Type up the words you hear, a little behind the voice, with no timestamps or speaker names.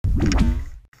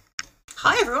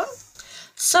Hi everyone.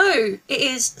 So it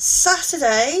is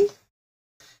Saturday,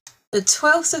 the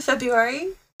 12th of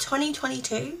February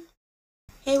 2022.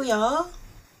 Here we are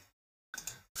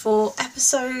for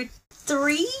episode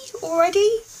 3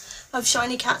 already of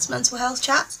Shiny Cat's Mental Health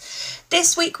Chats.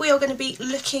 This week we are going to be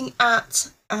looking at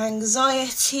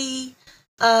anxiety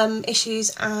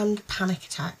issues and panic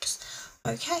attacks.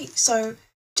 Okay, so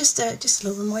just a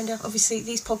little reminder, obviously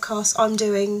these podcasts I'm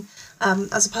doing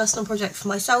as a personal project for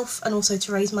myself and also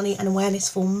to raise money and awareness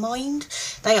for Mind.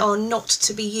 They are not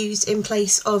to be used in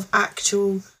place of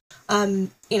actual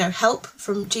help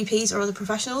from GPs or other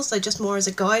professionals. They're just more as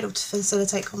a guide or to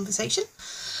facilitate conversation.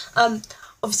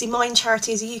 Obviously Mind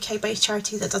Charity is a UK-based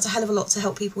charity that does a hell of a lot to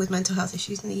help people with mental health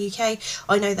issues in the UK.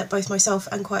 I know that both myself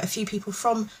and quite a few people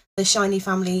from the Shiny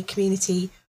family community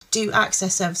do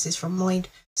access services from Mind,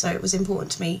 so it was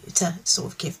important to me to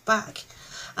sort of give back.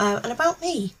 And about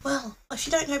me, well, if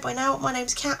you don't know by now, my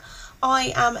name's Kat.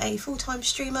 I am a full-time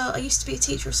streamer. I used to be a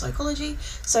teacher of psychology,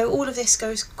 so all of this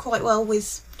goes quite well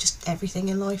with just everything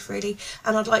in life, really.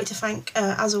 And I'd like to thank,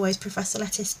 as always, Professor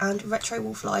Lettuce and Retro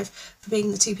Wolf Live for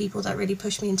being the two people that really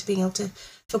pushed me into being able to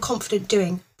feel confident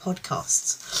doing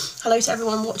podcasts. Hello to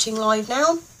everyone watching live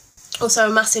now. Also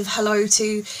a massive hello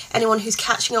to anyone who's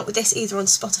catching up with this either on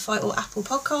Spotify or Apple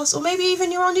Podcasts, or maybe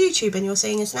even you're on YouTube and you're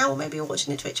seeing us now, or maybe you're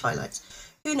watching the Twitch highlights.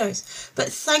 Who knows? But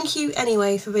thank you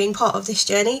anyway for being part of this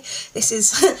journey. This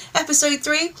is episode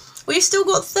 3. We've still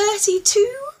got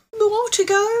 32 more to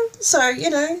go. So,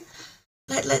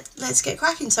 let's get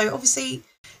cracking. So obviously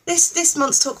this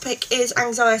month's talk pick is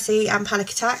anxiety and panic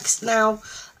attacks. Now,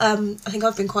 I think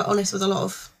I've been quite honest with a lot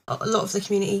of the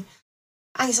community.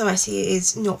 Anxiety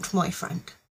is not my friend.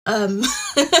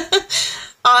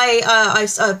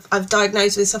 I've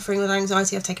diagnosed with suffering with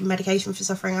anxiety. I've taken medication for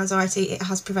suffering anxiety. It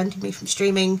has prevented me from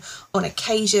streaming on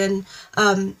occasion.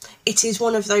 It is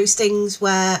one of those things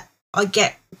where I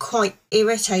get quite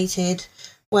irritated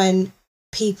when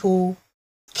people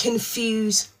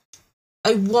confuse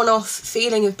a one-off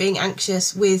feeling of being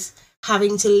anxious with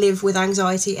having to live with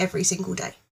anxiety every single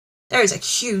day. There is a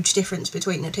huge difference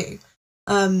between the two.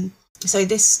 So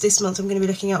this month I'm going to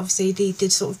be looking at obviously the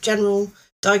sort of general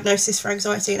diagnosis for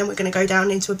anxiety, and then we're going to go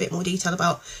down into a bit more detail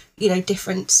about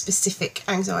different specific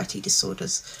anxiety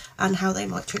disorders and how they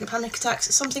might trigger panic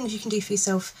attacks. Some things you can do for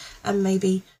yourself, and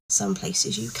maybe some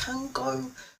places you can go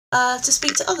to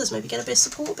speak to others, maybe get a bit of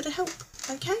support, a bit of help.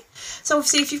 Okay, so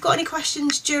obviously if you've got any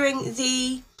questions during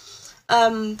the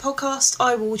podcast,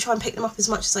 I will try and pick them up as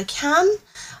much as I can.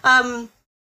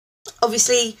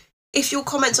 Obviously if your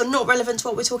comments are not relevant to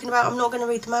what we're talking about, I'm not going to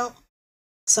read them out.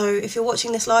 So if you're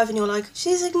watching this live and you're like,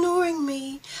 she's ignoring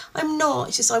me, I'm not.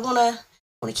 It's just I want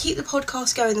to keep the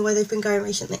podcast going the way they've been going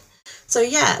recently. So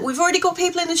yeah, we've already got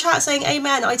people in the chat saying,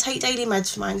 amen, I take daily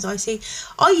meds for my anxiety.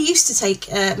 I used to take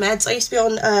meds. I used to be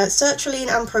on sertraline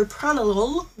and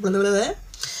propranolol. Blah, blah,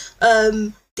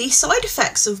 blah. The side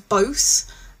effects of both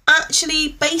actually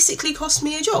basically cost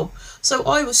me a job. So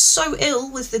I was so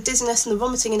ill with the dizziness and the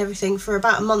vomiting and everything for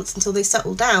about a month until they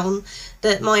settled down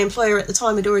that my employer at the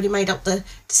time had already made up their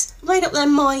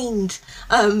mind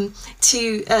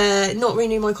to not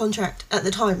renew my contract at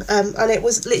the time. And it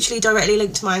was literally directly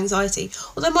linked to my anxiety.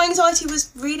 Although my anxiety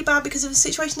was really bad because of the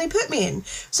situation they put me in.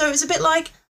 So it was a bit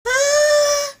like,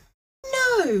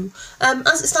 no.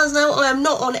 As it stands now, I am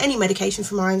not on any medication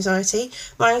for my anxiety.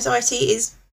 My anxiety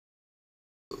is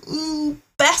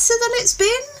better than it's been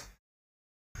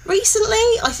recently.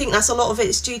 I think that's a lot of it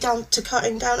is due down to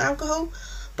cutting down alcohol,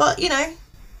 but the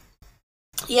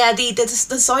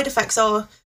side effects are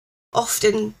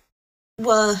often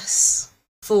worse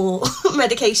for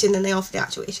medication than they are for the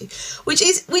actual issue, which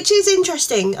is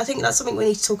interesting. I think that's something we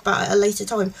need to talk about at a later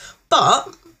time.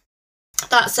 But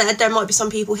that said, there might be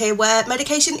some people here where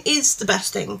medication is the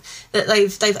best thing that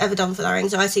they've ever done for their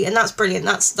anxiety, and that's brilliant.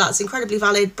 That's incredibly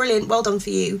valid, brilliant, well done for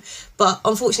you. But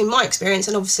unfortunately, my experience,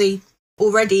 and obviously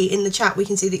already in the chat we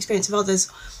can see the experience of others,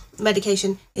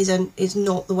 medication is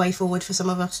not the way forward for some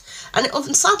of us. And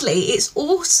often, sadly, it's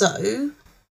also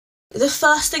the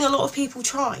first thing a lot of people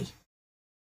try.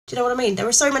 Do you know what I mean? There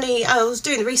are so many. I was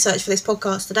doing the research for this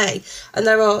podcast today, and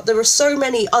there are so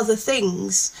many other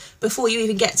things before you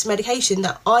even get to medication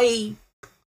that I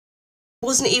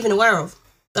wasn't even aware of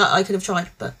that I could have tried.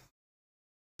 But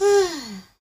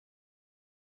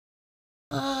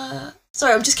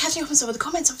sorry, I'm just catching up on some of the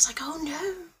comments. I was like, oh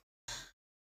no.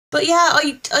 But yeah,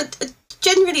 I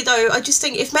generally though, I just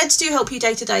think if meds do help you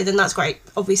day to day, then that's great,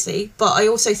 obviously. But I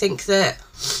also think that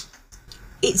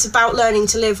it's about learning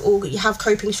to live, or you have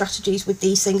coping strategies with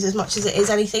these things as much as it is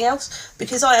anything else.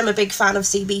 Because I am a big fan of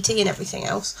CBT and everything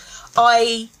else,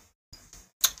 I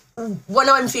when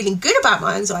I'm feeling good about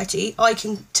my anxiety, I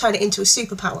can turn it into a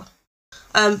superpower.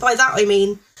 By that I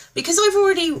mean, because I've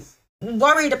already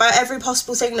worried about every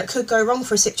possible thing that could go wrong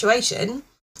for a situation,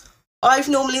 I've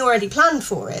normally already planned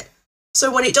for it.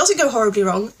 So when it doesn't go horribly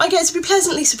wrong, I get to be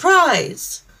pleasantly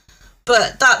surprised.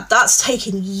 But that's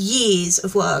taken years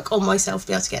of work on myself to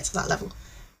be able to get to that level.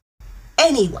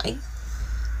 Anyway,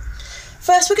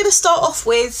 first we're going to start off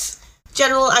with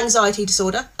general anxiety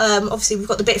disorder. Obviously we've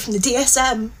got the bit from the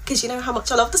DSM, because you know how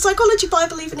much I love the Psychology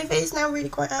Bible, even if it is now really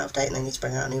quite out of date and they need to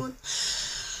bring out a new one.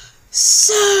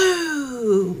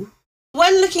 So,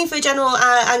 when looking for general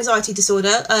anxiety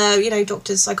disorder,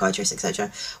 doctors, psychiatrists,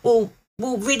 etc., will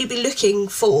really be looking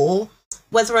for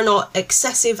whether or not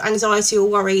excessive anxiety or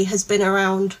worry has been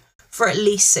around for at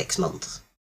least 6 months.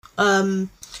 And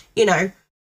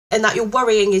that your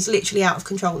worrying is literally out of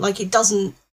control. Like, it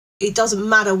doesn't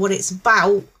matter what it's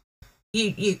about.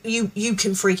 You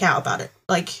can freak out about it,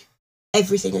 like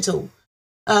everything at all.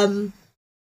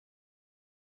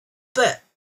 But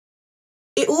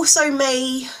it also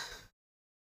may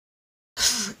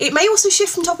also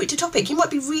shift from topic to topic. You might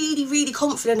be really, really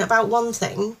confident about one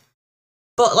thing,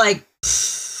 but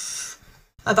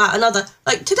about another.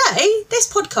 Like today,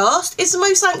 this podcast is the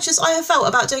most anxious I have felt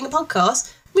about doing a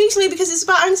podcast, usually because it's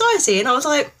about anxiety. And I was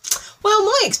like, well,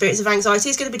 my experience of anxiety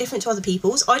is going to be different to other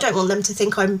people's. I don't want them to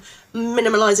think I'm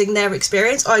minimalising their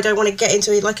experience. I don't want to get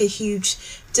into a huge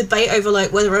debate over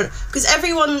whether or not, because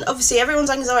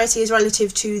everyone's anxiety is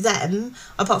relative to them,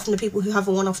 apart from the people who have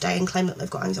a one-off day and claim that they've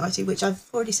got anxiety, which I've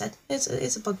already said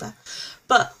is a bugbear.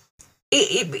 But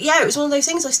it was one of those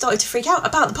things. I started to freak out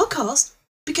about the podcast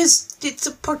because it's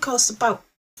a podcast about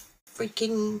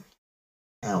freaking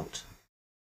out.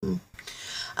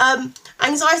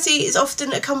 Anxiety is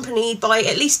often accompanied by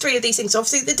at least 3 of these things. So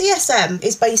obviously the DSM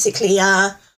is basically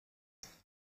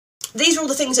these are all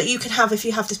the things that you can have if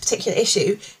you have this particular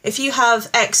issue. If you have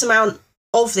X amount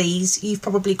of these, you've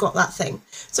probably got that thing.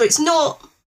 So it's not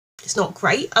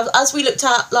great. As we looked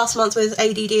at last month with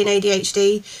ADD and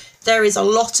ADHD, there is a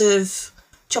lot of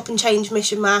chop and change,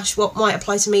 mish and mash. What might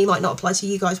apply to me might not apply to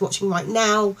you guys watching right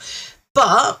now.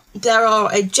 But there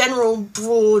are a general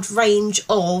broad range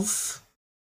of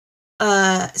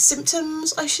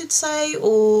symptoms, I should say,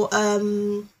 or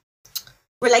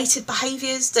related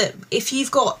behaviours that if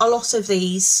you've got a lot of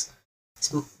these,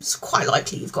 it's quite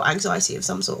likely you've got anxiety of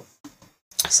some sort.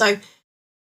 So,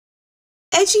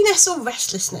 edginess or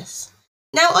restlessness.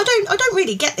 Now, I don't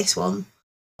really get this one.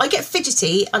 I get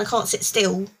fidgety and I can't sit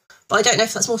still, but I don't know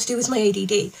if that's more to do with my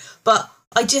ADD. But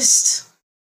I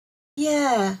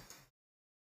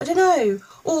don't know.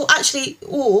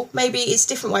 Or maybe it's a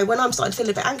different way. When I'm starting to feel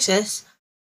a bit anxious,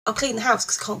 I'll clean the house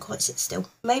because I can't quite sit still.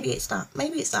 Maybe it's that.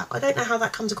 I don't know how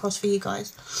that comes across for you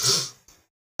guys.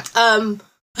 The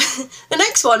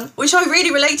next one, which I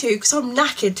really relate to because I'm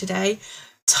knackered today,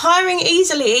 tiring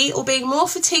easily or being more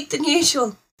fatigued than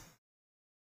usual.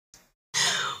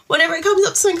 Whenever it comes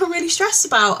up to something I'm really stressed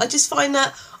about, I just find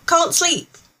that I can't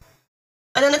sleep.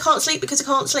 And then I can't sleep because I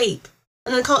can't sleep.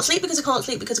 And then I can't sleep because I can't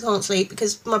sleep because I can't sleep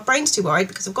because my brain's too worried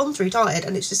because I've gone through tired,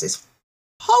 and it's just this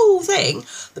whole thing.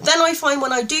 But then I find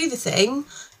when I do the thing,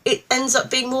 it ends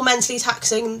up being more mentally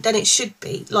taxing than it should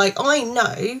be. Like, I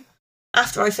know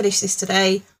after I finish this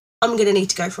today, I'm going to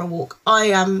need to go for a walk.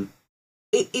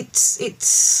 It's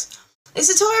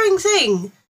a tiring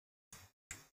thing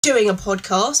doing a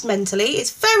podcast mentally.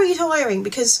 It's very tiring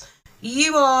because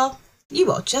you are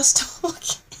just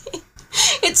talking.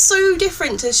 It's so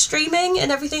different to streaming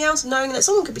and everything else, knowing that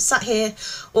someone could be sat here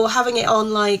or having it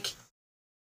on, like,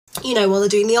 you know, while they're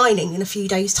doing the ironing in a few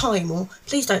days' time, or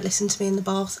please don't listen to me in the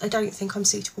bath. I don't think I'm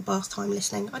suitable bath time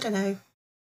listening. I don't know.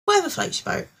 Whatever floats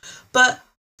your boat. But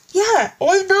yeah,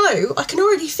 I know. I can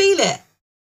already feel it.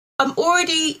 I'm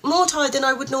already more tired than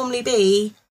I would normally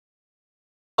be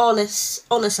on a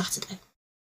Saturday.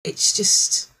 It's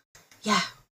just, yeah.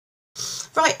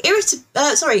 Right,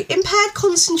 impaired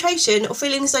concentration or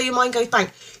feeling as though your mind goes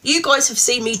blank. You guys have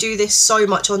seen me do this so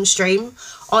much on stream.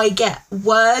 I get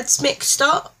words mixed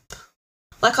up.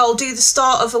 Like, I'll do the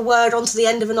start of a word onto the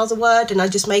end of another word and I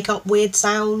just make up weird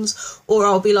sounds. Or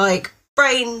I'll be like,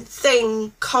 brain,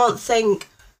 thing, can't think.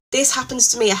 This happens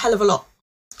to me a hell of a lot.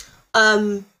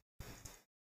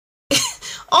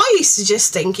 I used to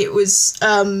just think it was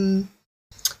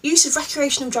use of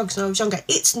recreational drugs when I was younger.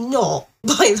 It's not,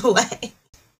 by the way.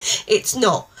 It's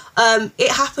not.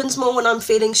 It happens more when I'm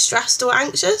feeling stressed or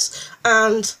anxious.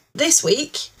 And this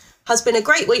week has been a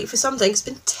great week for some things. It's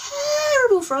been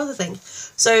terrible for other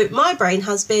things. So my brain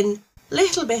has been a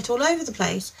little bit all over the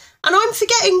place. And I'm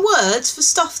forgetting words for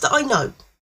stuff that I know.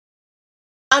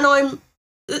 And I'm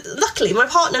luckily my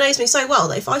partner knows me so well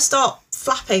that if I start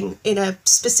flapping in a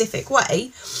specific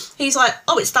way, he's like,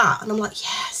 oh, it's that. And I'm like,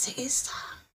 yes, it is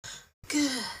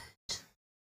that.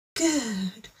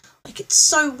 Good. Like, it's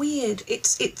so weird.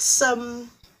 It's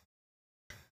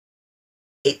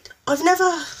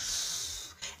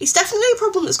definitely a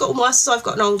problem that's gotten worse as I've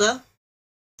gotten older.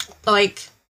 Like,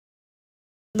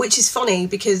 which is funny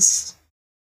because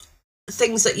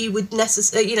things that you would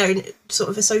sort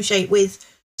of associate with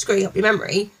screwing up your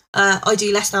memory, I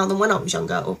do less now than when I was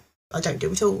younger, or I don't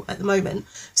do at all at the moment.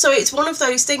 So it's one of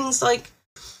those things like,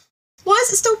 why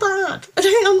is it still bad? I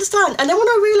don't understand. And then when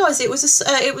I realised it was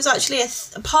actually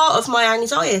a part of my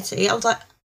anxiety, I was like,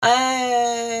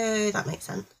 oh, that makes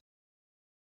sense.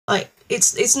 Like,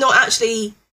 it's not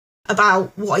actually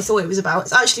about what I thought it was about.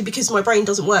 It's actually because my brain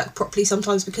doesn't work properly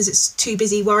sometimes because it's too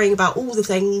busy worrying about all the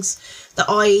things that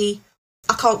I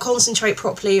can't concentrate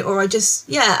properly, or I just,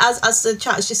 as the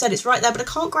chat has just said, it's right there, but I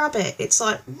can't grab it. It's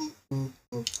like,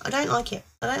 I don't like it.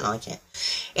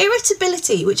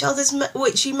 Irritability,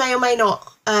 which you may or may not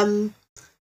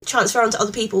transfer onto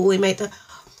other people.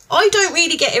 I don't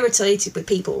really get irritated with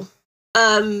people.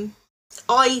 I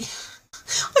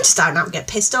just don't know, get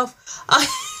pissed off.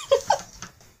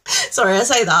 Sorry, I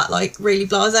say that like really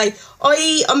blasé.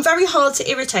 I'm very hard to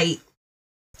irritate.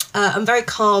 I'm very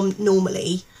calm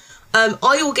normally. I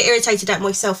will get irritated at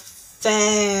myself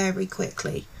very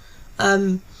quickly.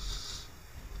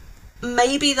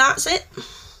 Maybe that's it.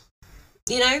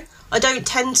 I don't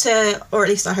tend to, or at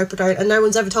least I hope I don't, and no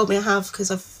one's ever told me I have,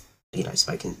 because I've,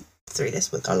 spoken through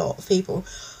this with a lot of people.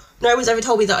 No one's ever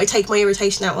told me that I take my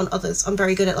irritation out on others. I'm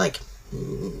very good at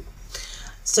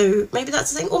so maybe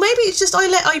that's the thing. Or maybe it's just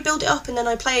I build it up and then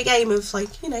I play a game of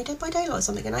Dead by Daylight or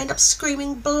something, and I end up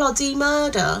screaming bloody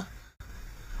murder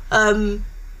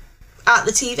at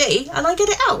the TV, and I get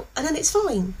it out, and then it's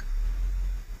fine.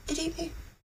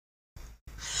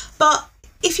 But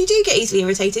if you do get easily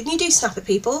irritated and you do snap at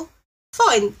people,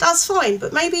 fine, that's fine,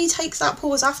 but maybe take that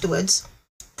pause afterwards.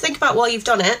 Think about why you've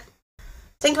done it.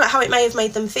 Think about how it may have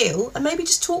made them feel, and maybe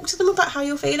just talk to them about how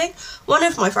you're feeling. One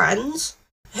of my friends,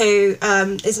 who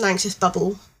is an anxious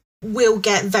bubble, will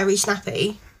get very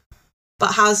snappy,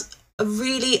 but has a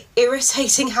really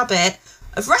irritating habit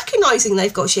of recognising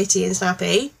they've got shitty and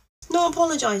snappy, not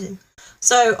apologising.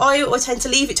 So I tend to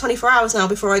leave it 24 hours now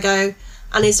before I go,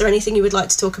 and is there anything you would like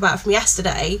to talk about from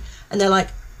yesterday? And they're like,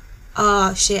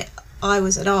 shit, I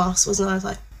was an arse, wasn't I? I was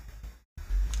like,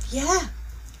 yeah,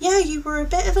 you were a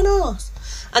bit of an arse.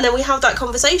 And then we have that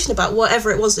conversation about whatever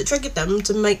it was that triggered them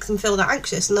to make them feel that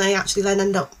anxious, and they actually then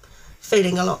end up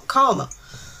feeling a lot calmer.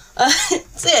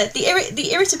 So yeah, the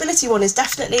irritability one is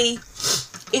definitely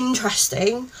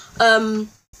interesting.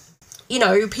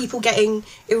 People getting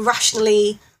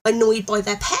irrationally annoyed by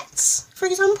their pets, for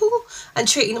example, and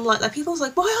treating them like that. People's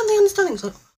like, why aren't they understanding? It's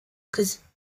like, because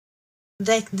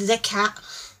they're cat,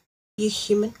 you're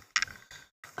human.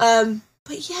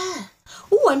 But yeah.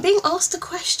 Oh, I'm being asked a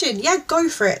question. Yeah, go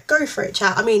for it,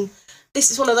 chat. I mean, this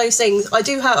is one of those things. I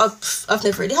do have. I've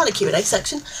never really had a Q&A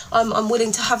section. I'm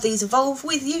willing to have these evolve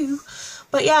with you.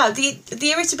 But yeah,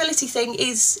 the irritability thing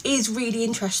is really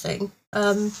interesting. I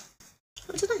don't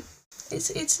know.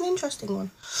 It's an interesting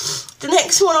one. The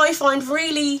next one I find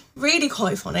really, really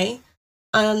quite funny.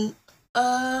 And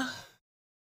my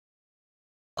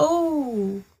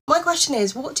question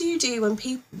is, what do you do when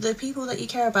the people that you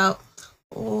care about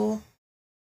or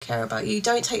care about you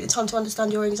don't take the time to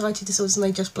understand your anxiety disorders and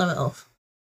they just blow it off?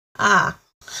 I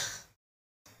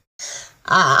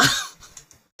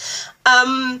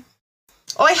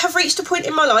have reached a point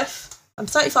in my life, I'm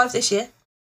 35 this year,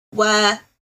 where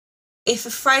if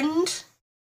a friend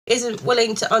isn't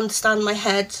willing to understand my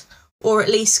head, or at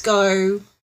least go,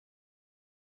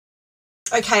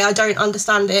 okay, I don't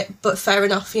understand it, but fair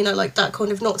enough, like that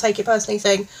kind of not take it personally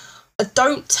thing, I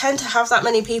don't tend to have that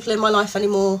many people in my life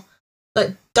anymore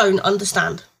that don't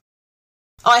understand.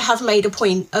 I have made a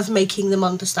point of making them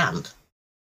understand.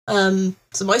 So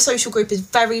my social group is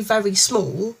very, very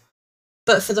small,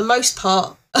 but for the most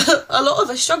part, a lot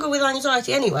of us struggle with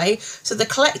anxiety anyway, so the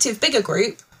collective bigger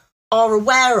group are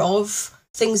aware of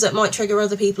things that might trigger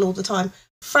other people all the time.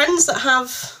 Friends that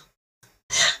have...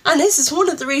 And this is one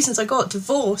of the reasons I got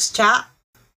divorced, chat.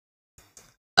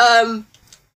 I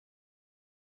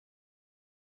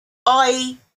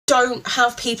don't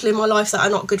have people in my life that are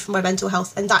not good for my mental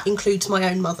health, and that includes my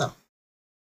own mother.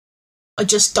 I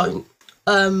just don't.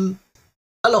 A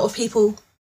lot of people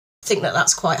think that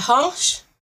that's quite harsh,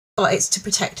 but it's to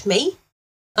protect me,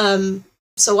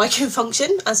 so I can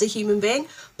function as a human being.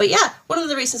 But yeah, one of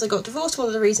the reasons I got divorced, one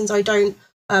of the reasons I don't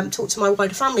talk to my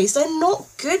wider family is they're not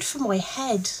good for my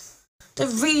head. They're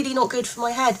really not good for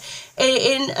my head.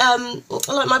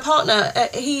 Like my partner,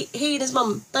 he and his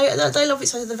mum, they love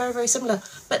each other. They're very, very similar,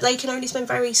 but they can only spend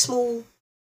very small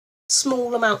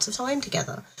amounts of time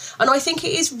together. And I think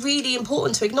it is really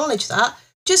important to acknowledge that.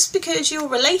 Just because you're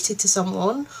related to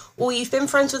someone or you've been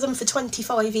friends with them for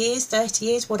 25 years, 30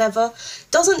 years, whatever,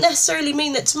 doesn't necessarily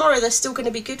mean that tomorrow they're still going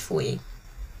to be good for you.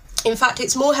 In fact,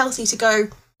 it's more healthy to go,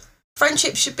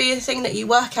 friendship should be a thing that you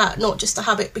work at, not just a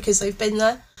habit because they've been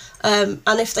there. And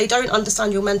if they don't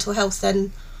understand your mental health,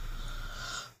 then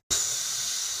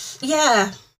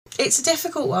yeah, it's a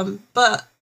difficult one. But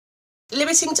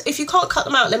if you can't cut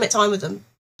them out, limit time with them.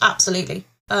 Absolutely.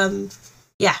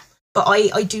 Yeah. But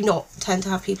I do not tend to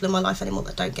have people in my life anymore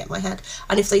that don't get my head.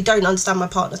 And if they don't understand my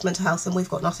partner's mental health, then we've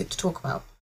got nothing to talk about.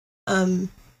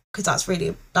 Because that's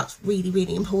really,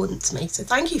 really important to me. So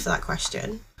thank you for that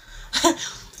question.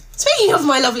 Speaking of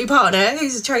my lovely partner,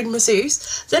 who's a trained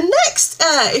masseuse, the next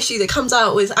issue that comes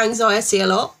out with anxiety a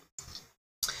lot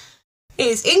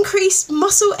is increased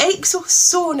muscle aches or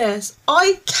soreness.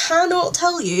 I cannot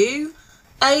tell you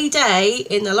a day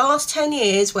in the last 10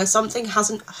 years where something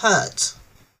hasn't hurt,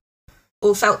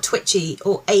 or felt twitchy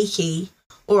or achy,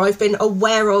 or I've been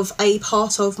aware of a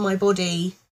part of my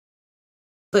body.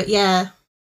 But yeah,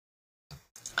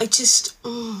 I just...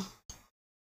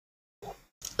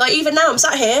 Like, even now I'm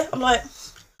sat here, I'm like,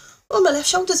 oh, my left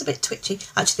shoulder's a bit twitchy.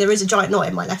 Actually, there is a giant knot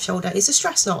in my left shoulder. It's a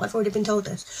stress knot, I've already been told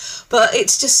this. But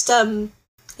it's just,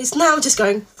 it's now just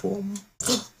going...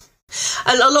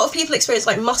 And a lot of people experience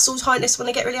like muscle tightness when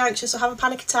they get really anxious or have a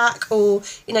panic attack, or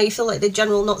you feel like the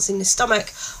general knots in the stomach.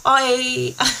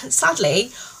 Sadly,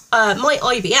 my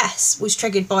IBS was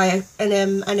triggered by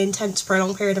an intense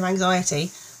prolonged period of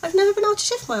anxiety. I've never been able to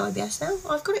shift my IBS now.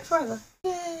 I've got it forever.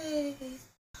 Yay!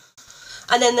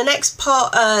 And then the next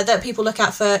part that people look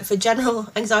at for general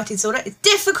anxiety disorder is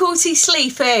difficulty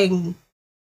sleeping.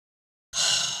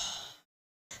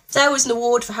 If there was an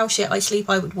award for how shit I sleep,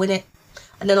 I would win it.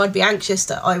 And then I'd be anxious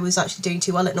that I was actually doing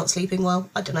too well at not sleeping well.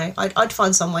 I don't know. I'd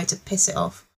find some way to piss it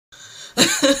off.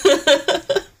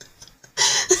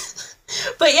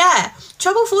 But yeah,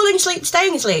 trouble falling asleep,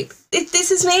 staying asleep.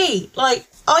 This is me. Like,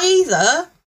 I either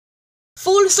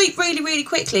fall asleep really, really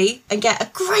quickly and get a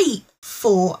great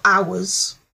 4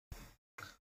 hours,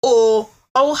 or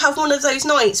I'll have one of those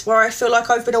nights where I feel like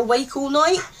I've been awake all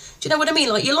night. Do you know what I mean?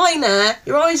 Like, you're lying there,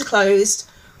 your eyes are closed,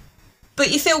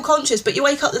 but you feel conscious, but you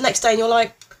wake up the next day and you're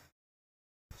like,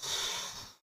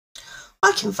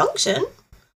 I can function.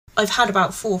 I've had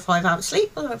about 4 or 5 hours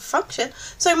sleep, I can function.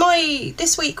 So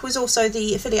this week was also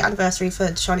the affiliate anniversary for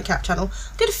the Shiny Cat channel.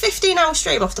 I did a 15-hour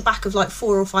stream off the back of like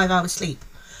 4 or 5 hours sleep,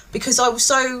 because I was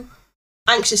so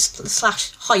anxious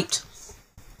 / hyped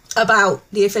about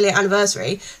the affiliate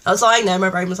anniversary. I was lying there, my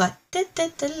brain was like, I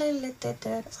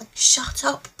was like, shut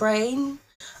up, brain.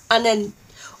 And then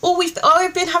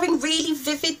I've been having really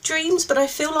vivid dreams, but I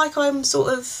feel like I'm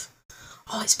sort of,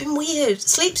 it's been weird.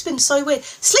 Sleep's been so weird.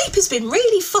 Sleep has been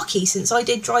really fucky since I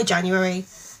did dry January.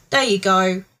 There you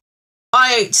go.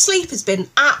 Sleep has been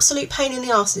absolute pain in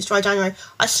the arse since dry January.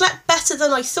 I slept better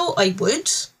than I thought I would,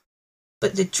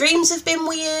 but the dreams have been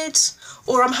weird,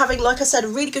 or I'm having, like I said, a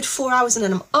really good 4 hours and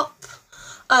then I'm up.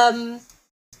 Oh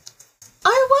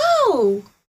wow!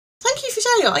 Thank you for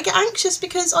sharing it. I get anxious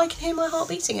because I can hear my heart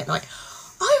beating at night.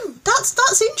 Oh,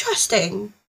 that's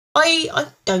interesting. I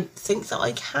don't think that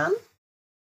I can.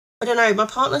 I don't know, my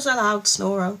partner's a loud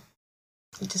snorer.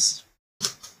 But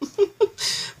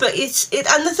and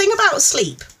the thing about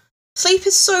sleep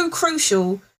is so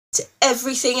crucial to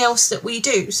everything else that we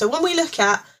do. So when we look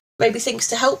at maybe things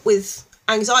to help with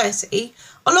anxiety,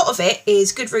 a lot of it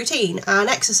is good routine and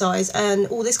exercise and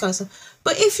all this kind of stuff.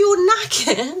 But if you're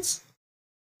knackered,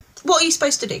 what are you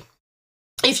supposed to do?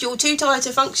 If you're too tired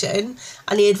to function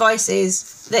and the advice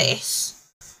is this,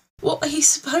 what are you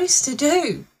supposed to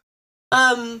do?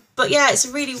 But yeah, it's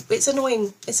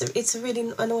annoying. It's a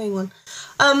really annoying one.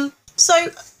 So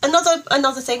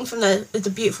another thing from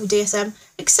the beautiful DSM,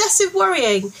 excessive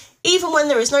worrying, even when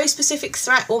there is no specific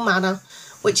threat or manner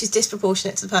which is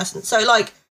disproportionate to the person. So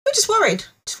like, you're just worried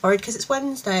because it's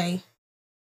Wednesday.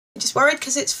 You're just worried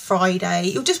because it's Friday.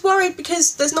 You're just worried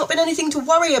because there's not been anything to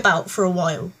worry about for a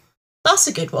while. That's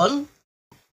a good one.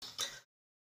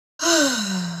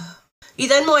 You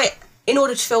then might, in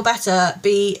order to feel better,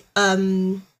 you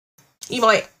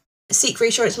might seek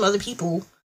reassurance from other people,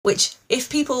 which, if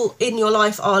people in your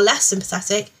life are less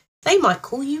sympathetic, they might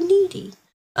call you needy.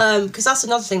 Because that's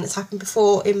another thing that's happened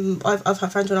before. I've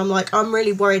had friends when I'm like, I'm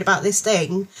really worried about this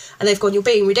thing, and they've gone, you're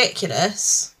being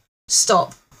ridiculous,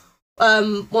 stop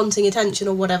wanting attention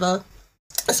or whatever.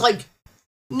 It's like,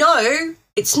 no,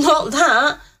 it's not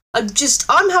that.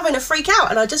 I'm having a freak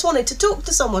out and I just wanted to talk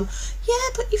to someone. Yeah,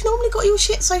 but you've normally got your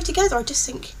shit so together. I just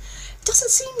think, it doesn't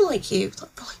seem like you.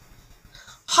 Like,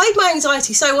 hide my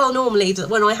anxiety so well normally that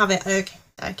when I have it, okay.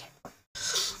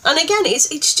 And again,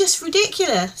 it's just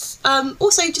ridiculous.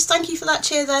 Also, just thank you for that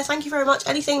cheer there. Thank you very much.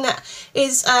 Anything that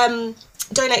is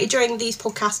donated during these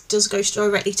podcasts does go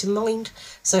directly to Mind.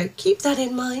 So keep that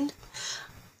in mind.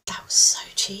 That was so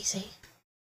cheesy.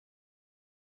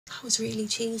 That was really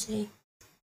cheesy.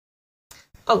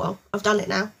 Oh well, I've done it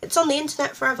now. It's on the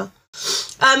internet forever.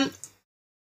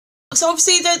 So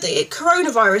obviously the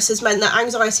coronavirus has meant that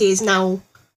anxiety is now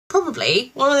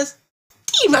probably one of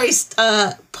the most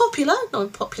popular. No,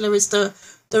 popular is the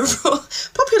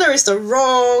popular is the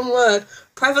wrong word.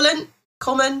 Prevalent,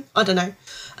 common, I don't know.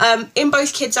 In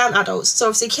both kids and adults. So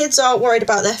obviously kids are worried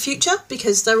about their future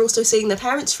because they're also seeing their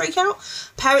parents freak out.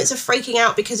 Parents are freaking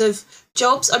out because of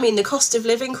jobs. I mean, the cost of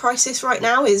living crisis right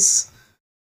now is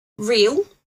real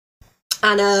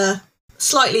and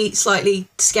slightly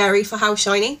scary for how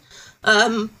shiny.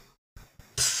 But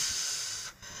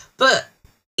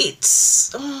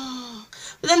it's...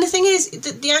 But then the thing is,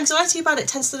 the anxiety about it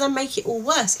tends to then make it all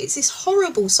worse. It's this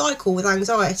horrible cycle with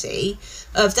anxiety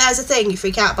of there's a thing, you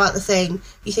freak out about the thing,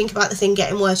 you think about the thing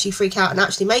getting worse, you freak out and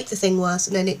actually make the thing worse,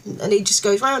 and then it just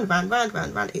goes round.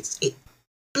 It's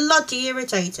bloody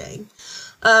irritating.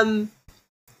 And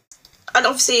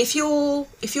obviously if you're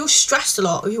stressed a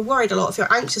lot, or you're worried a lot, if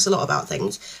you're anxious a lot about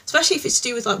things, especially if it's to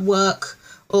do with like work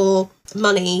or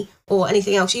money or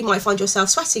anything else, you might find yourself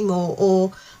sweating more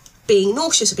or being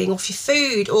nauseous or being off your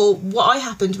food, or what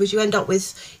happened was you end up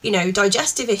with,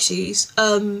 digestive issues.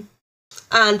 And,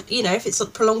 if it's a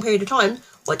prolonged period of time,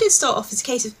 what did start off as a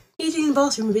case of needing the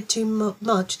bathroom a bit too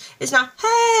much is now,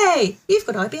 hey, you've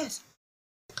got IBS.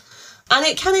 And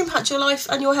it can impact your life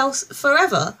and your health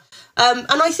forever. And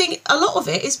I think a lot of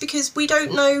it is because we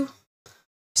don't know.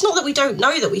 It's not that we don't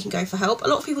know that we can go for help. A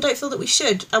lot of people don't feel that we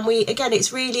should. And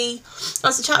it's really,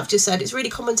 as the chat just said, it's really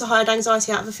common to hide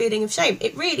anxiety out of a feeling of shame.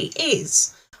 It really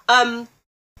is.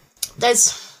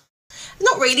 There's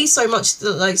not really so much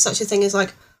like such a thing as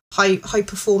like high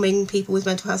performing people with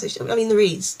mental health issues. I mean, there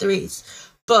is.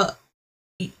 But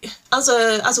as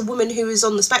a woman who is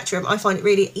on the spectrum, I find it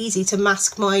really easy to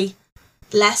mask my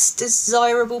less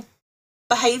desirable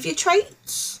behaviour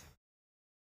traits.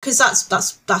 Because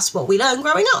that's what we learn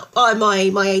growing up. My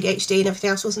ADHD and everything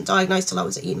else wasn't diagnosed till I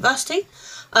was at university.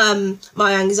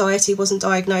 My anxiety wasn't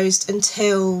diagnosed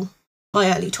until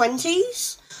my early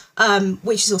 20s,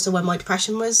 which is also when my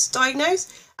depression was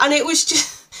diagnosed. And it was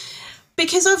just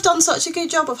because I've done such a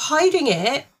good job of hiding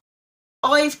it,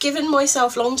 I've given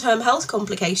myself long-term health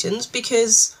complications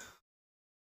because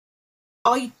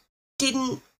I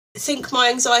didn't think my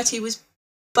anxiety was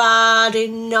bad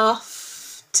enough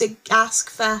to ask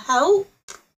for help,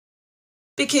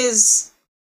 because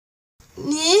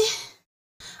and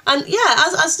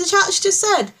as the chat just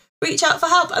said, reach out for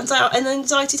help, and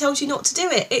anxiety tells you not to do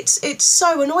it. It's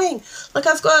so annoying. Like,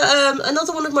 I've got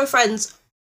another one of my friends,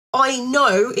 I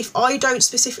know if I don't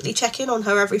specifically check in on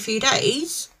her every few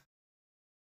days,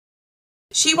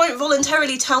 she won't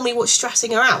voluntarily tell me what's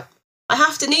stressing her out. I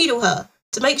have to needle her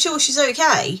to make sure she's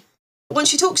okay. But when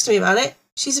she talks to me about it,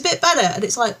 she's a bit better, and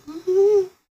it's like,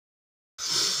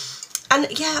 And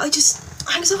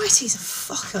anxiety is a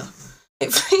fucker.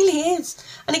 It really is.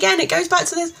 And again, it goes back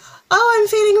to this, I'm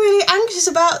feeling really anxious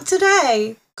about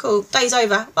today. Cool, day's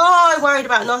over. I'm worried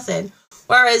about nothing.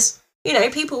 Whereas,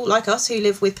 people like us who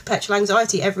live with perpetual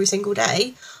anxiety every single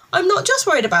day, I'm not just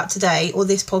worried about today or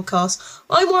this podcast.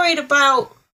 I'm worried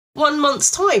about 1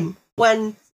 month's time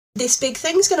when this big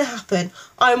thing's going to happen.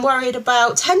 I'm worried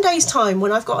about 10 days' time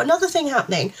when I've got another thing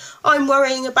happening. I'm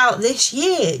worrying about this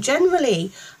year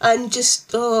generally. And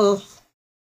just,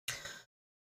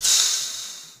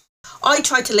 I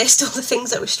tried to list all the things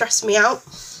that were stressing me out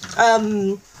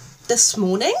this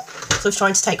morning. So I was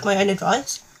trying to take my own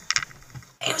advice.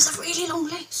 It was a really long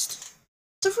list.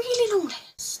 It's a really long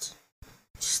list.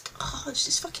 It's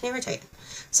just fucking irritating.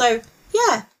 So,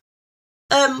 yeah.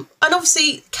 And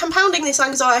obviously, compounding this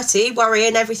anxiety, worry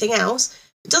and everything else,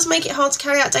 it does make it hard to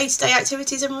carry out day-to-day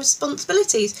activities and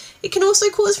responsibilities. It can also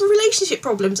cause relationship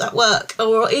problems at work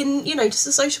or in, just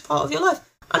a social part of your life.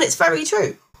 And it's very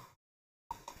true.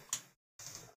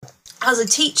 As a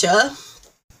teacher,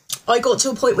 I got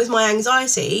to a point with my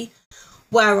anxiety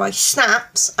where I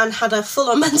snapped and had a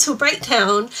full-on mental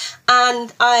breakdown,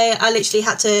 and I literally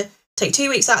had to take 2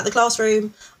 weeks out of the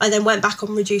classroom. I then went back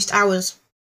on reduced hours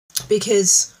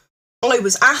because I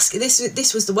was asking,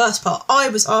 this was the worst part, I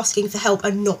was asking for help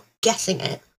and not getting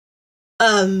it.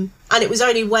 And it was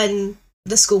only when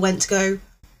the school went to go,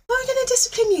 we're going to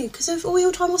discipline you because of all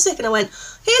your time off sick. And I went,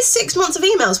 here's 6 months of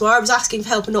emails where I was asking for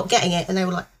help and not getting it. And they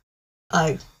were like,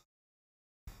 oh,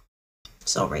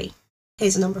 sorry,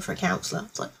 here's a number for a counsellor.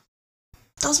 It's like,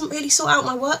 doesn't really sort out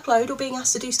my workload or being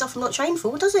asked to do stuff I'm not trained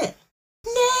for, does it?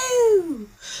 No.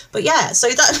 But yeah, so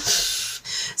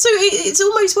it's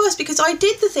almost worse because I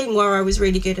did the thing where I was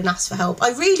really good and asked for help. I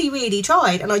really, really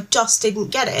tried and I just didn't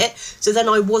get it. So then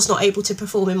I was not able to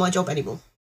perform in my job anymore.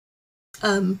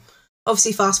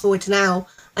 Obviously fast forward to now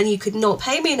and you could not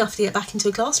pay me enough to get back into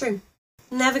a classroom.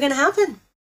 Never going to happen.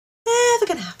 Never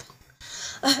going to happen.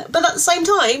 But at the same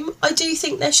time, I do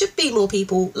think there should be more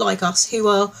people like us who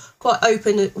are quite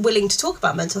open and willing to talk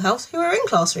about mental health who are in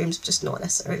classrooms, just not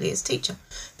necessarily as a teacher.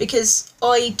 Because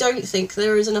I don't think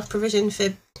there is enough provision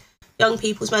for young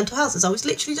people's mental health, as I was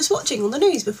literally just watching on the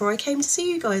news before I came to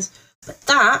see you guys. But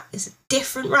that is a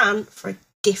different rant for a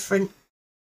different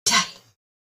day.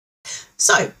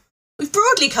 So, we've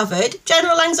broadly covered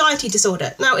general anxiety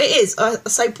disorder. Now, it is, I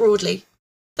say broadly,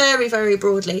 very, very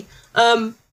broadly.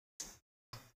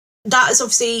 That is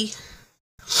obviously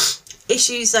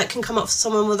issues that can come up for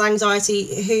someone with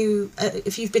anxiety who,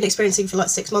 if you've been experiencing for like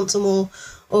 6 months or more,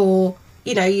 or,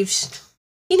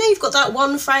 you've got that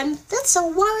one friend that's a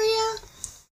worrier.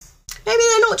 Maybe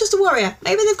they're not just a worrier.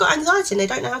 Maybe they've got anxiety and they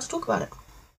don't know how to talk about it.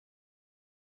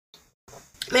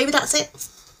 Maybe that's it.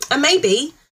 And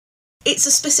maybe it's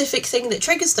a specific thing that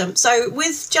triggers them. So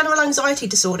with general anxiety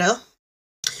disorder,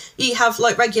 you have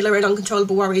like regular and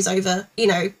uncontrollable worries over,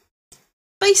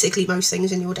 basically most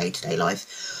things in your day-to-day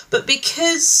life. But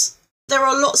because there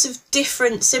are lots of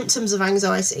different symptoms of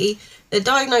anxiety, the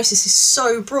diagnosis is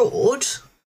so broad,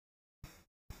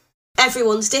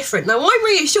 everyone's different. Now, I'm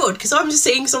reassured because I'm just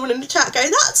seeing someone in the chat go,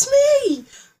 that's me!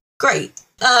 Great.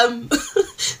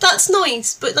 That's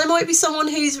nice, but there might be someone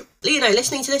who's,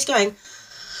 listening to this going,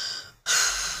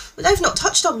 they've not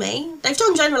touched on me. They've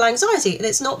done general anxiety and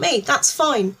it's not me. That's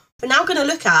fine. We're now going to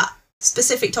look at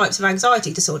specific types of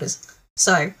anxiety disorders.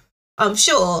 So, I'm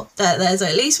sure that there's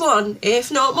at least one,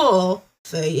 if not more,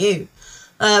 for you.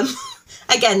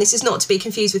 Again, this is not to be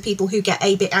confused with people who get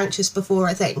a bit anxious before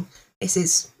a thing. This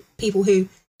is people who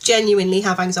genuinely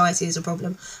have anxiety as a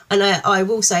problem. And I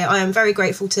will say I am very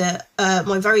grateful to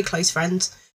my very close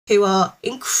friends who are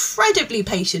incredibly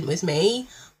patient with me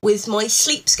with my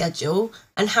sleep schedule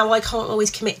and how I can't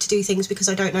always commit to do things because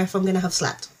I don't know if I'm going to have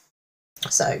slept.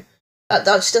 So,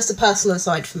 that's just a personal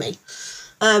aside for me.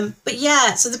 But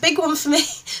yeah, so the big one for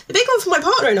my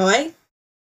partner and I,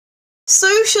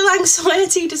 social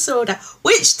anxiety disorder,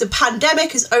 which the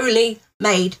pandemic has only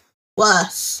made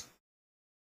worse.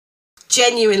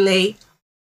 Genuinely,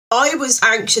 I was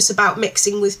anxious about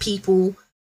mixing with people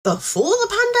before the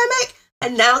pandemic,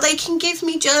 and now they can give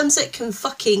me germs that can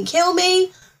fucking kill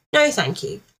me. No, thank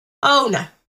you. Oh no.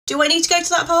 Do I need to go to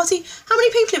that party? How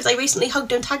many people have they recently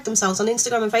hugged and tagged themselves on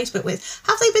Instagram and Facebook with?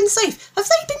 Have they been safe? Have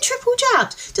they been triple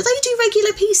jabbed? Do they do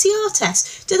regular PCR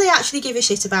tests? Do they actually give a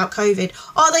shit about COVID?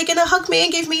 Are they going to hug me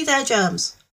and give me their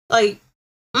germs? Like,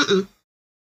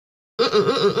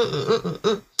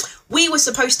 We were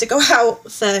supposed to go out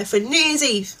for New Year's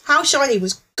Eve. How Shiny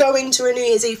was going to a New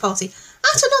Year's Eve party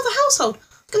at another household.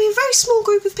 It's going to be a very small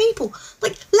group of people.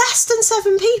 Like, less than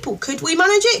 7 people. Could we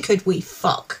manage it? Could we?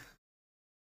 Fuck.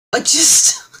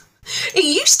 It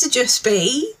used to just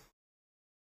be,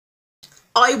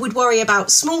 I would worry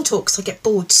about small talk because I get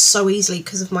bored so easily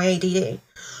because of my ADD.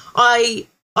 I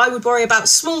would worry about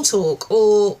small talk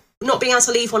or not being able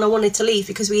to leave when I wanted to leave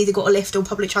because we either got a lift or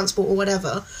public transport or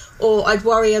whatever. Or I'd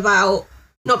worry about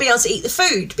not being able to eat the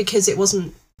food because it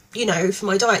wasn't, for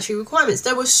my dietary requirements.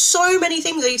 There were so many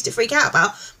things I used to freak out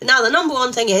about. But now the number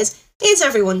one thing is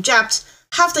everyone jabbed?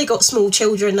 Have they got small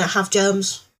children that have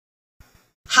germs?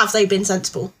 Have they been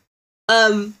sensible?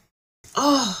 And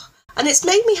it's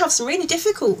made me have some really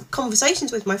difficult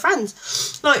conversations with my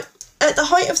friends. Like, at the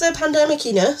height of the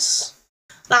pandemiciness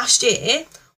last year,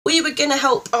 we were going to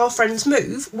help our friends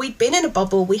move. We'd been in a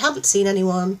bubble, we hadn't seen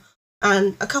anyone,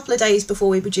 and a couple of days before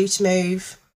we were due to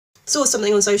move, saw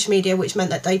something on social media which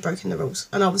meant that they'd broken the rules.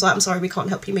 And I was like, I'm sorry, we can't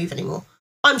help you move anymore.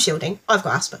 I'm shielding, I've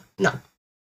got asthma. No.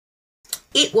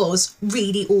 It was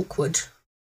really awkward.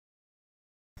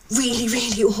 Really,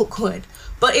 really awkward.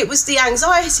 But it was the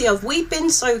anxiety of, we'd been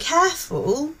so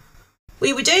careful,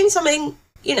 we were doing something,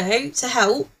 to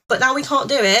help, but now we can't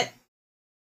do it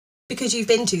because you've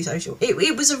been too social.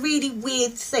 It was a really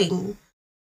weird thing.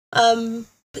 But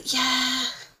yeah,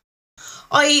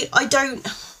 I don't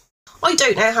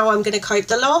know how I'm going to cope.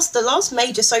 The last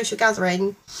major social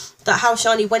gathering that How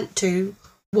Shiny went to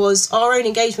was our own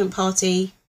engagement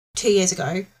party 2 years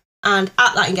ago, and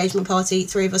at that engagement party,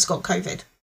 3 of us got COVID.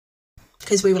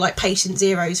 because we were like patient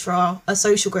zeros for our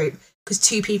social group, because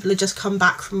 2 people had just come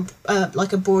back from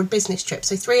like a broad business trip.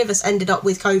 So 3 of us ended up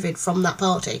with COVID from that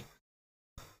party.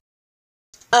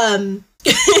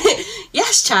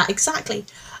 Yes, chat, exactly.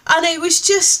 And it was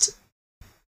just,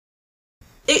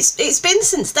 it's been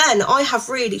since then I have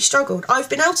really struggled. I've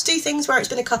been able to do things where it's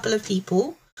been a couple of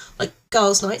people, like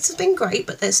girls' nights has been great,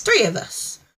 but there's 3 of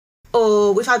us.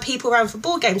 Or we've had people around for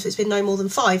board games, so it's been no more than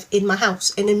 5 in my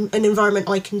house, in an environment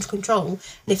I can control. And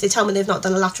if they tell me they've not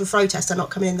done a lateral flow test, they're not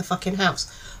coming in the fucking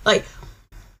house. Like,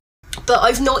 but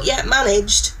I've not yet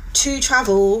managed to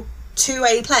travel to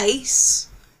a place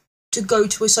to go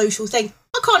to a social thing.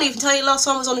 I can't even tell you the last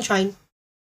time I was on a train.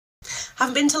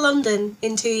 Haven't been to London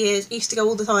in 2 years. Used to go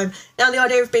all the time. Now the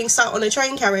idea of being sat on a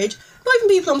train carriage, not even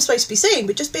people I'm supposed to be seeing,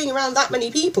 but just being around that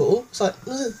many people, it's like,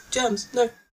 germs, no.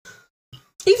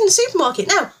 Even the supermarket.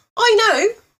 Now, I know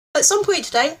at some point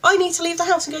today I need to leave the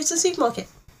house and go to the supermarket.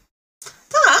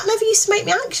 That never used to make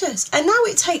me anxious, and now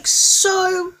it takes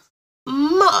so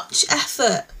much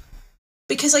effort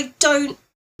because I don't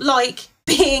like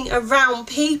being around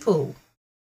people.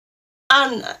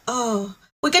 And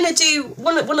we're going to do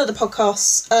one of the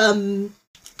podcasts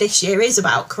this year is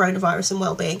about coronavirus and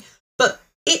well-being, but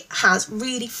it has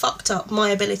really fucked up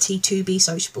my ability to be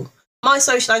sociable. My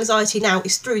social anxiety now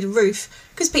is through the roof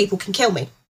because people can kill me.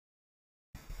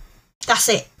 That's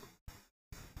it.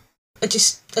 I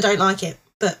don't like it,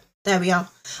 but there we are.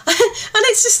 And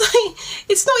it's just like,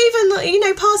 it's not even like, you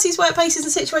know, parties, workplaces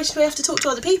and situations where you have to talk to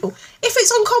other people. If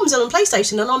it's on comms and on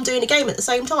PlayStation and I'm doing a game at the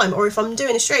same time, or if I'm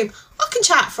doing a stream, I can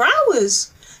chat for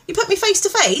hours. You put me face to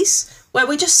face where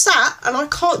we're just sat and I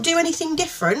can't do anything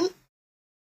different.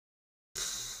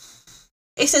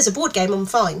 If there's a board game, I'm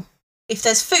fine. If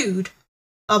there's food,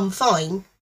 I'm fine.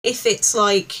 If it's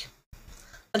like,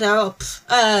 I don't know,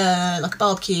 like a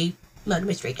barbecue, murder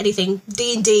mystery, anything,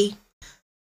 D&D.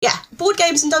 Yeah, board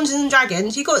games and Dungeons and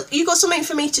Dragons, you got something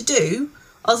for me to do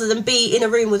other than be in a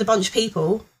room with a bunch of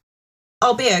people,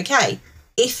 I'll be okay.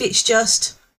 If it's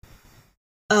just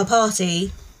a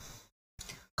party,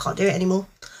 can't do it anymore.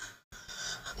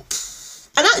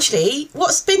 And actually,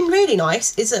 what's been really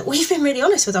nice is that we've been really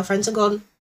honest with our friends and gone,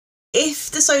 if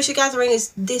the social gathering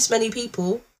is this many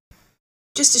people,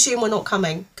 just assume we're not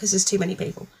coming because there's too many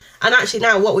people. And actually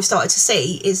now what we've started to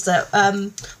see is that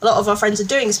a lot of our friends are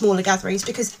doing smaller gatherings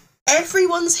because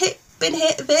everyone's been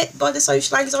hit a bit by the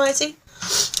social anxiety.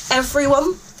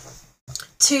 Everyone,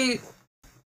 to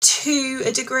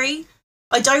a degree.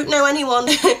 I don't know anyone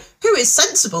who is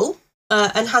sensible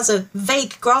and has a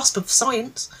vague grasp of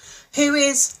science who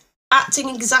is acting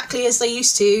exactly as they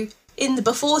used to in the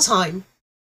before time.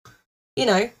 You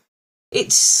know,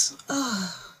 it's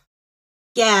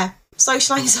yeah,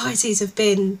 social anxieties have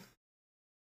been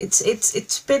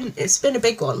it's been a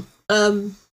big one.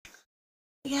 Yeah,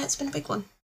 it's been a big one.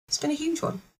 It's been a huge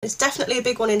one. It's definitely a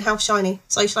big one in House Shiny.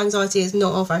 Social anxiety is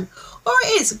not our friend. Or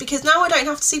it is, because now I don't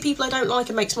have to see people I don't like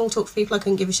and make small talk for people I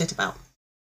couldn't give a shit about.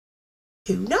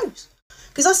 Who knows?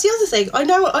 Because that's the other thing. I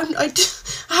know I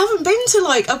haven't been to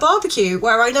like a barbecue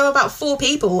where I know about 4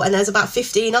 people and there's about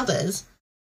 15 others.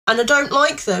 And I don't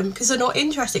like them because they're not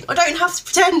interesting. I don't have to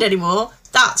pretend anymore.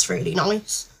 That's really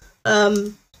nice.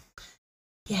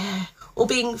 Yeah. Or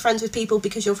being friends with people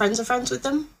because your friends are friends with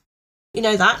them. You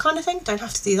know, that kind of thing. Don't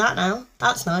have to do that now.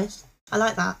 That's nice. I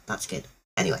like that. That's good.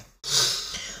 Anyway.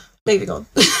 Moving on.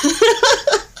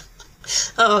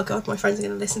 Oh god, my friends are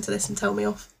going to listen to this and tell me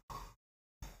off.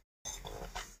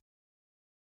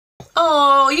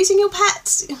 Oh, using your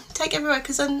pets. Take everywhere,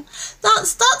 because then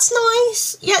that's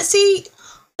nice. Yeah, see,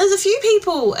 there's a few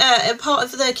people a part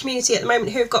of the community at the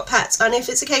moment who have got pets, and if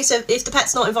it's a case of if the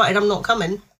pet's not invited, I'm not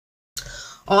coming.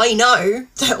 I know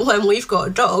that when we've got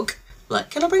a dog, like,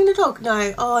 can I bring the dog?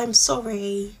 No. Oh, I'm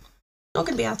sorry. Not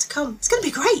going to be able to come. It's going to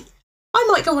be great. I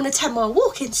might go on a 10-mile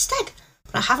walk instead,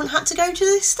 but I haven't had to go to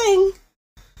this thing.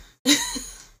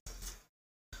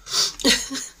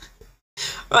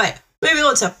 Right, moving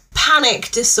on to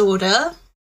panic disorder.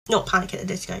 Not Panic at the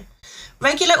Disco.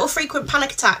 Regular or frequent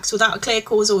panic attacks without a clear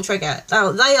cause or trigger.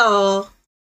 Now, they are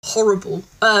horrible.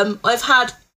 I've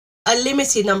had a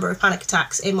limited number of panic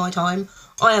attacks in my time.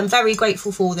 I am very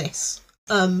grateful for this.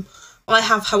 I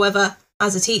have, however,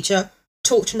 as a teacher,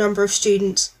 talked to a number of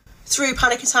students through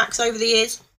panic attacks over the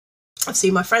years. I've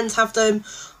seen my friends have them.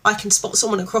 I can spot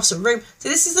someone across a room. So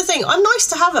this is the thing. I'm nice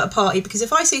to have at a party because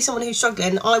if I see someone who's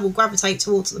struggling, I will gravitate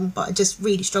towards them, but I just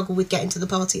really struggle with getting to the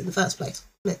party in the first place.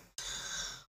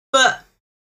 But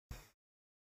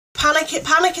panic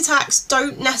attacks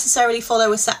don't necessarily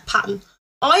follow a set pattern.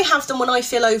 I have them when I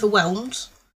feel overwhelmed,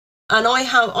 and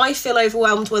I feel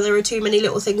overwhelmed when there are too many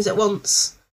little things at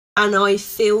once. and I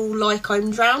feel like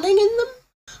I'm drowning in them.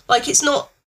 Like, it's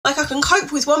not, like, I can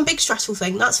cope with one big stressful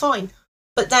thing, that's fine.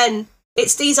 But then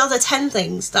it's these other 10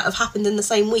 things that have happened in the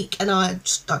same week, and I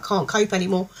can't cope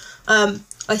anymore.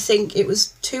 I think it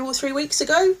was 2 or 3 weeks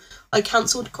ago, I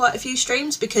cancelled quite a few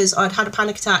streams because I'd had a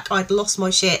panic attack, I'd lost my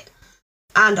shit,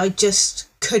 and I just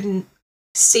couldn't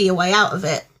see a way out of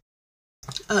it.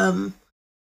 And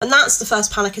that's the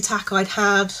first panic attack I'd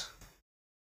had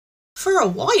for a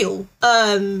while.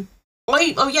 I'm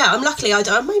luckily I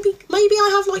don't. Maybe I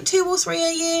have like 2 or 3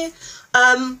 a year.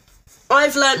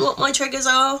 I've learned what my triggers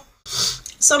are.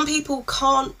 Some people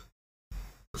can't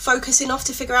focus enough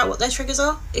to figure out what their triggers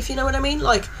are, if you know what I mean.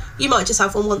 Like, you might just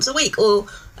have one once a week, or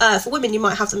for women you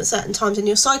might have them at certain times in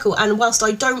your cycle. And whilst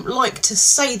I don't like to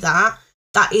say that,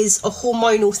 that is a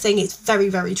hormonal thing. It's very,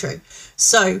 very true.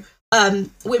 So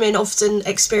women often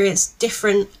experience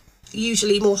different,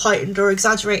 usually more heightened or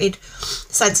exaggerated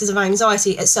senses of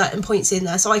anxiety at certain points in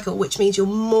their cycle, which means you're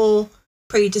more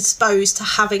predisposed to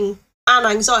having an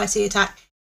anxiety attack.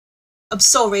 I'm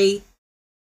sorry,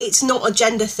 it's not a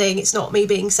gender thing, it's not me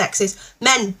being sexist.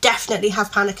 Men definitely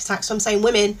have panic attacks, so I'm saying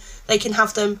women, they can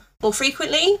have them more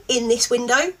frequently in this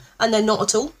window, and they're not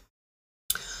at all.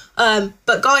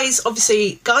 But guys,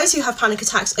 obviously, guys who have panic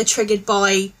attacks are triggered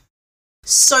by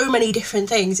so many different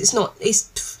things.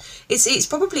 It's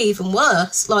probably even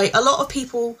worse. Like, a lot of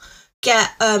people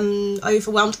get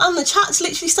overwhelmed, and the chat's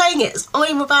literally saying it as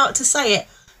I'm about to say it.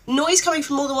 Noise coming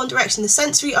from more than one direction, the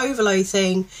sensory overload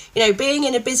thing, you know, being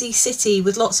in a busy city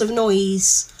with lots of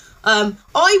noise.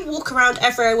 I walk around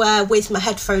everywhere with my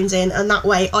headphones in, and that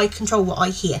way I control what I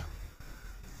hear.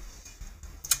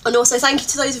 And also, thank you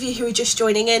to those of you who are just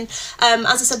joining in. As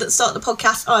I said at the start of the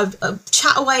podcast,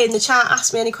 chat away in the chat,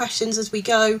 ask me any questions as we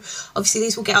go. Obviously,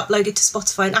 these will get uploaded to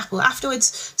Spotify and Apple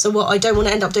afterwards, so what I don't want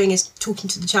to end up doing is talking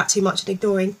to the chat too much and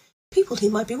ignoring people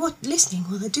who might be listening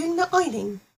while they're doing their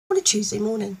ironing on a Tuesday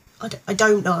morning. I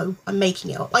don't know. I'm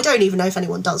making it up. I don't even know if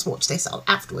anyone does watch this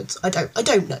afterwards. I don't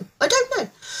know.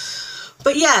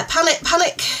 But yeah,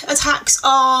 panic attacks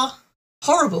are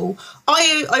horrible.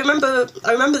 I remember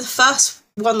the first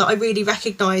one that I really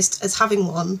recognised as having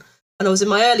one, and I was in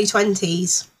my early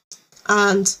 20s,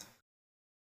 and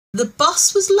the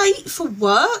bus was late for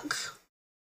work,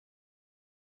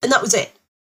 and that was it.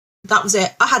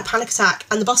 I had a panic attack,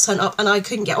 and the bus turned up, and I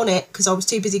couldn't get on it because I was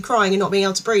too busy crying and not being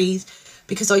able to breathe,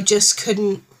 because I just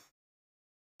couldn't.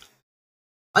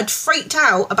 I'd freaked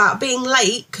out about being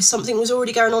late because something was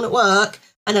already going on at work,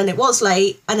 and then it was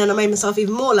late, and then I made myself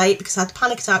even more late because I had a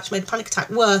panic attack, which made the panic attack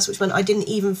worse, which meant I didn't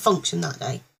even function that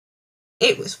day.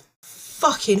 It was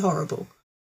fucking horrible.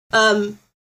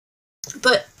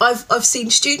 But I've seen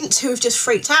students who have just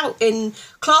freaked out in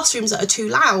classrooms that are too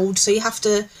loud, so you have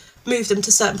to move them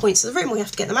to certain points of the room, or you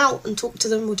have to get them out and talk to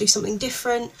them or do something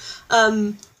different.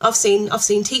 I've seen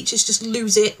teachers just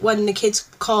lose it when the kids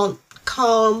can't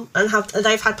calm and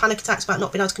they've had panic attacks about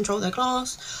not being able to control their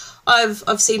class.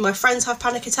 I've seen my friends have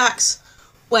panic attacks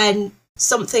when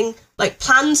something like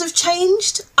plans have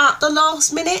changed at the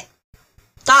last minute.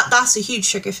 That's a huge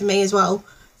trigger for me as well.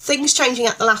 Things changing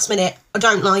at the last minute, I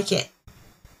don't like it.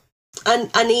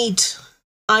 And I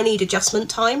need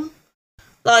adjustment time.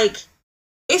 Like,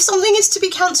 if something is to be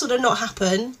cancelled and not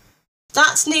happen,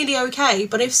 that's nearly okay.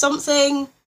 But if something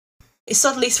is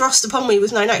suddenly thrust upon me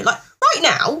with no note, like right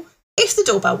now, if the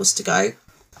doorbell was to go,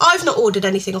 I've not ordered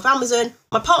anything off Amazon,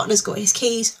 my partner's got his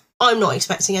keys, I'm not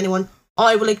expecting anyone,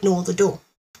 I will ignore the door.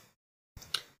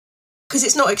 Because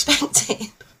it's not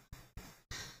expected.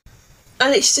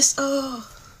 And it's just,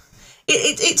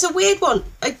 it's a weird one.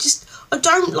 I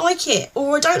don't like it.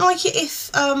 Or I don't like it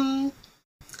if,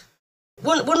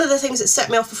 one of the things that set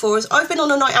me off before is I've been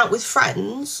on a night out with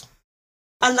friends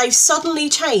and they've suddenly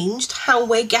changed how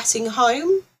we're getting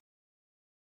home.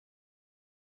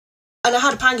 And I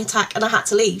had a panic attack and I had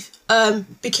to leave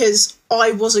because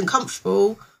I wasn't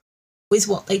comfortable with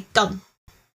what they'd done.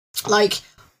 Like,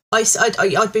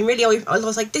 I'd been really, I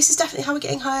was like, this is definitely how we're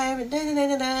getting home, and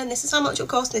and this is how much it'll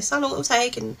cost, and this is how long it'll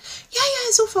take, and yeah,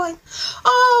 it's all fine.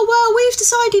 Oh, well, we've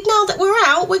decided now that we're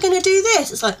out, we're going to do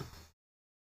this. It's like,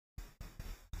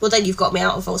 well, then you've got me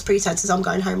out of false pretenses, I'm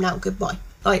going home now, goodbye.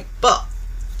 Like, but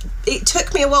it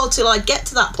took me a while till I'd get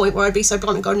to that point where I'd be so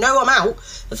blunt and go, no, I'm out.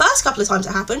 The first couple of times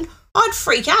it happened, I'd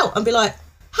freak out and be like,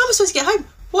 how am I supposed to get home?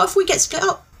 What if we get split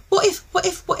up? What if?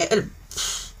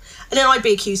 And then I'd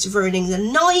be accused of ruining the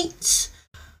night.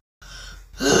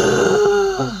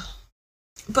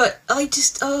 But I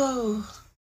just, And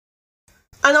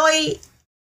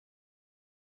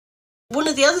one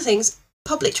of the other things,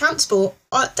 public transport,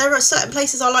 there are certain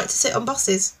places I like to sit on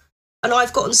buses, and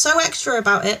I've gotten so extra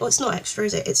about it. Well, it's not extra,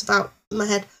 is it? It's about my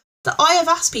head. that I have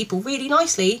asked people really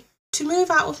nicely to move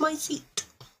out of my seat.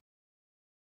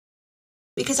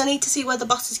 Because I need to see where the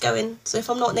bus is going. So if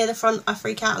I'm not near the front, I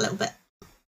freak out a little bit.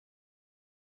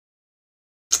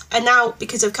 And now,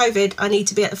 because of COVID, I need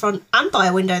to be at the front and by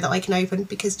a window that I can open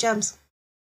because germs.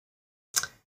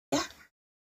 Yeah.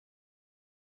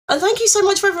 And thank you so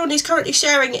much for everyone who's currently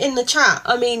sharing in the chat.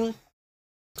 I mean,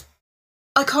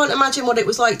 I can't imagine what it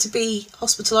was like to be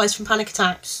hospitalised from panic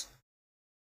attacks.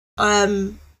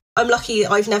 I'm lucky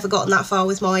I've never gotten that far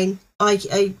with mine.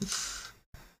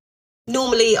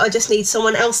 Normally I just need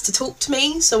someone else to talk to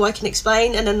me so I can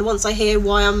explain, and then once I hear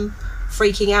why I'm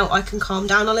freaking out, I can calm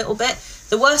down a little bit.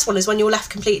 The worst one is when you're left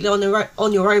completely on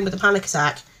your own with a panic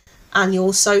attack and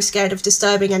you're so scared of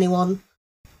disturbing anyone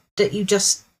that you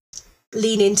just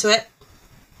lean into it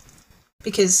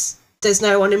because there's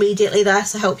no one immediately there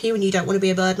to help you and you don't want to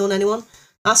be a burden on anyone.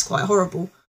 That's quite horrible.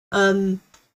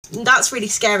 That's really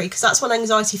scary because that's when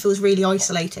anxiety feels really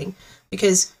isolating,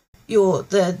 because you're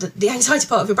the anxiety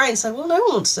part of your brain saying, well, no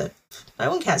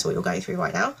one cares what you're going through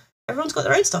right now. Everyone's got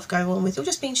their own stuff going on with. You're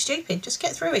just being stupid. Just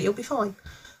get through it. You'll be fine.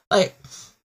 Like,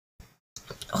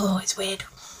 oh, it's weird.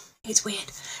 It's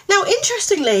weird. Now,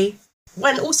 interestingly,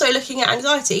 when also looking at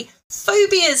anxiety,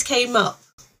 phobias came up.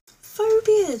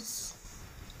 Phobias.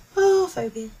 Oh,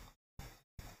 phobias.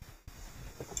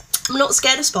 I'm not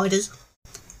scared of spiders.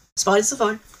 Spiders are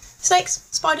fine. Snakes,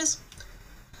 spiders.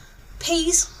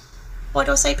 Peas. Why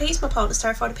do I say peas? My partner's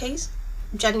terrified of peas.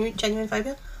 Genuine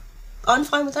phobia. I'm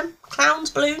fine with them. Clowns,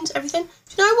 balloons, everything.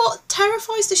 Do you know what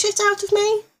terrifies the shit out of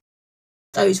me?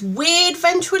 Those weird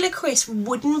ventriloquist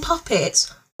wooden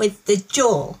puppets with the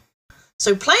jaw.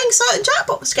 So playing certain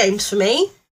Jackbox games for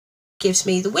me gives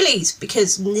me the willies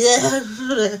because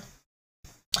I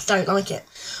don't like it.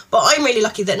 But I'm really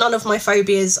lucky that none of my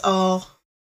phobias are,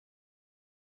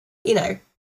 you know,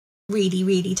 really,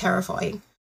 really terrifying.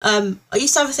 I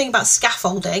used to have a thing about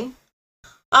scaffolding.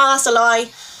 Ah, that's a lie.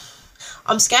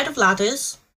 I'm scared of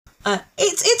ladders.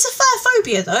 It's a fair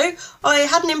phobia though. I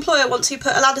had an employer once who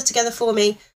put a ladder together for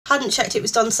me, hadn't checked it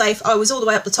was done safe. I was all the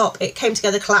way up the top, it came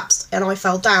together, collapsed, and I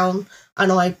fell down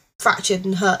and I fractured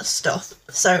and hurt stuff.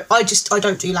 So I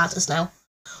don't do ladders now.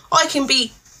 I can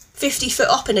be 50 foot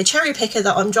up in a cherry picker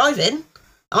that I'm driving.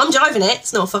 I'm driving it,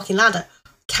 it's not a fucking ladder.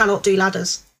 Cannot do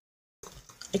ladders.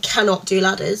 I cannot do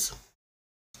ladders.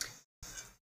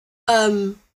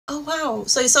 Oh wow.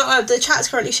 So the chat's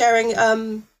currently sharing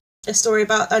a story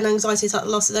about an anxiety attack that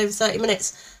lasted over 30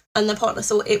 minutes, and the partner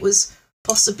thought it was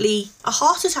possibly a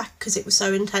heart attack because it was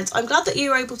so intense. I'm glad that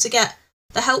you were able to get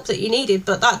the help that you needed,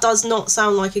 but that does not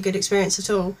sound like a good experience at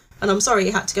all. And I'm sorry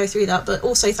you had to go through that, but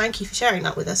also thank you for sharing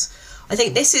that with us. I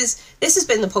think this has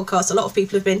been the podcast a lot of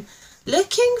people have been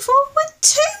looking forward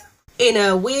to in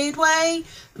a weird way,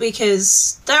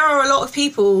 because there are a lot of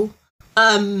people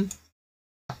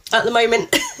at the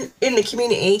moment in the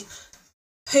community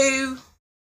who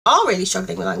are really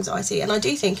struggling with anxiety, and I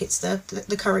do think it's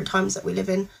the current times that we live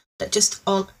in that just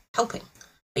aren't helping.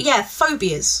 But yeah,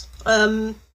 phobias.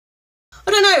 I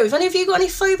don't know, if any of you got any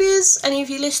phobias, any of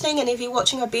you listening, any of you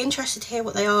watching, I'd be interested to hear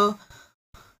what they are.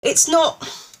 It's not,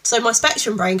 so my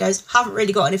spectrum brain goes, haven't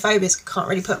really got any phobias, can't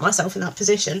really put myself in that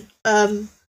position.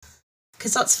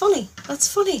 Because that's funny,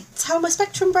 that's how my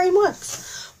spectrum brain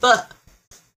works. But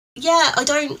yeah,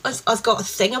 I've got a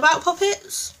thing about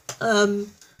puppets.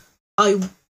 I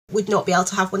would not be able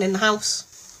to have one in the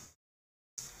house.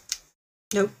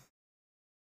 Nope.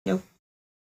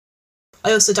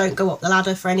 I also don't go up the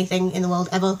ladder for anything in the world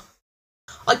ever.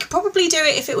 I could probably do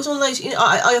it if it was one of those, you know,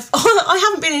 I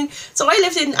haven't been in, so I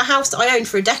lived in a house that I owned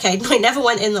for a decade and I never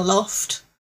went in the loft,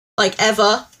 like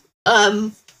ever,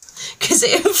 because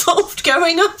it involved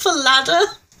going up a ladder.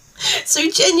 So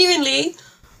genuinely,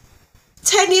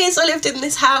 10 years I lived in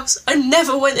this house, I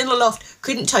never went in the loft.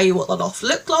 Couldn't tell you what the loft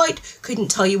looked like,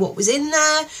 couldn't tell you what was in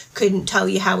there, couldn't tell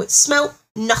you how it smelt,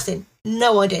 nothing.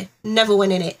 No idea. Never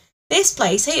went in it. This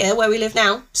place here, where we live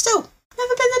now, still,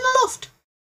 never been in the loft.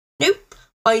 Nope.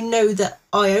 I know that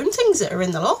I own things that are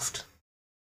in the loft.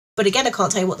 But again, I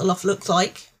can't tell you what the loft looks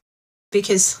like,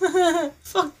 because,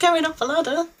 fuck, going up a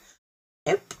ladder.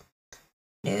 Nope.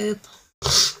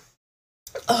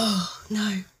 Oh,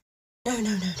 no.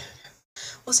 No.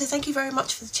 Also, thank you very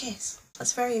much for the cheers.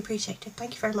 That's very appreciated.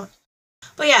 Thank you very much.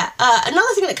 But yeah,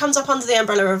 another thing that comes up under the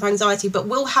umbrella of anxiety, but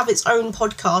will have its own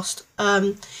podcast,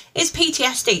 is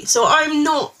PTSD. So I'm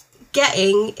not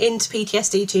getting into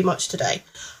PTSD too much today.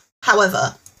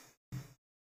 However,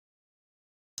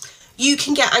 you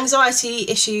can get anxiety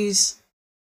issues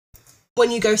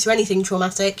when you go through anything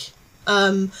traumatic,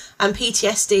 and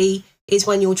PTSD is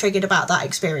when you're triggered about that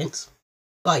experience.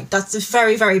 Like, that's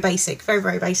very, very basic, very,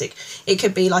 very basic. It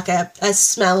could be like a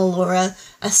smell or a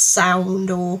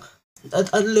sound or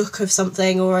a look of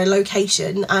something or a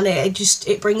location, and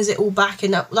it brings it all back,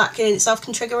 and that in itself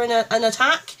can trigger an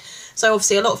attack. So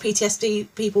obviously a lot of PTSD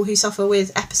people who suffer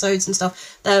with episodes and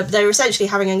stuff, they're essentially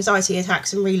having anxiety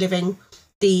attacks and reliving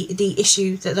the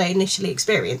issue that they initially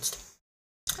experienced.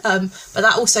 But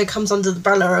that also comes under the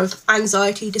umbrella of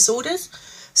anxiety disorders.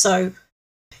 So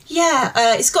yeah,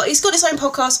 it's got its own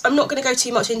podcast. I'm not going to go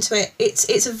too much into it.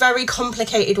 It's a very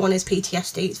complicated one, is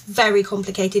PTSD. It's very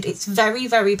complicated. It's very,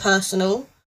 very personal.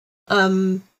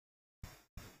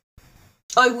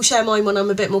 I will share mine when I'm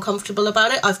a bit more comfortable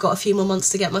about it. I've got a few more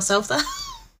months to get myself there.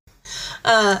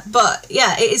 But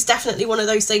yeah, it is definitely one of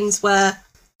those things where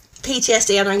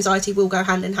PTSD and anxiety will go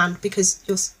hand in hand, because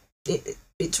it's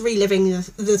reliving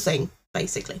the thing,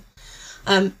 basically.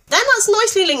 Then that's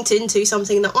nicely linked into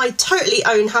something that I totally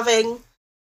own, having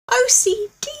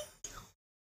OCD.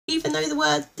 Even though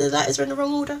the letters are in the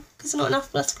wrong order, because they're not in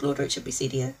alphabetical order, it should be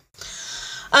CDO.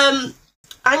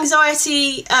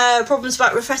 Anxiety, problems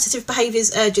about repetitive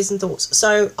behaviours, urges and thoughts.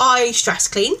 So I stress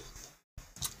clean.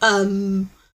 I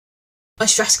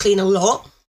stress clean a lot.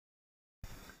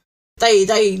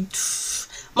 My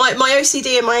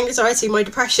OCD and my anxiety and my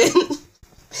depression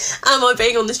and my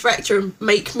being on the spectrum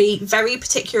make me very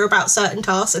particular about certain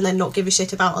tasks and then not give a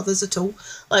shit about others at all.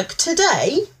 Like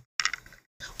today,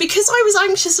 because I was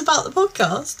anxious about the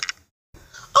podcast,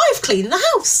 I've cleaned the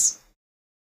house.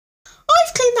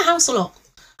 I've cleaned the house a lot.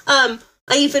 I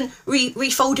even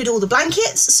refolded all the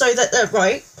blankets so that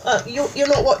you're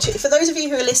not watching. For those of you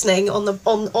who are listening on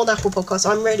Apple Podcasts,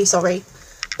 I'm really sorry,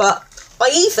 but I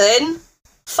even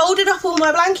folded up all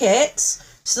my blankets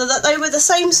so that they were the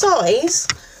same size,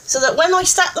 so that when I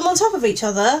stack them on top of each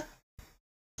other,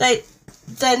 they're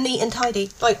neat and tidy.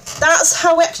 Like, that's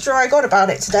how extra I got about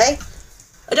it today.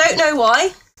 I don't know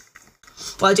why.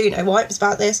 Well, I do know why it was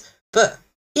about this, but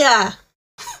yeah.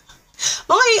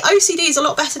 My OCD is a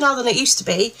lot better now than it used to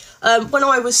be. When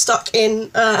I was stuck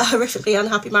in a horrifically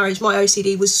unhappy marriage, my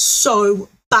OCD was so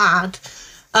bad.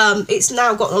 It's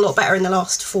now gotten a lot better in the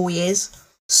last 4 years.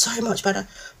 So much better.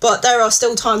 But there are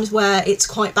still times where it's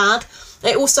quite bad.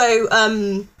 It also,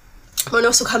 mine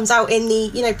also comes out in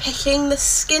the, picking the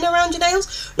skin around your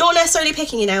nails. Not necessarily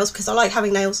picking your nails, because I like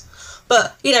having nails.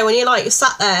 But, when you're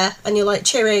sat there and you're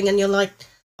chewing and you're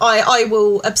I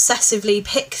will obsessively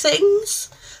pick things.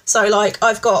 So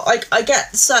I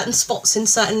get certain spots in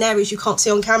certain areas you can't see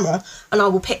on camera, and I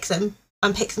will pick them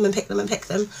and pick them and pick them and pick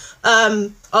them.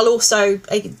 I'll also,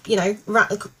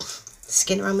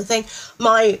 skin around the thing.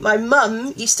 My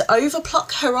mum used to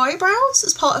overpluck her eyebrows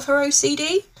as part of her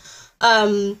OCD.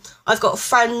 I've got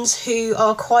friends who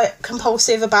are quite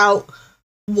compulsive about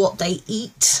what they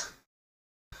eat.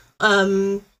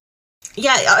 OCD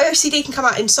can come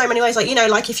out in so many ways.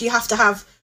 If you have to have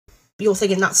your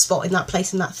thing in that spot, in that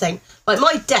place, in that thing. Like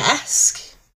my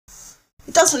desk,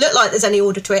 it doesn't look like there's any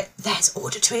order to it. There's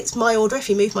order to it. It's my order. If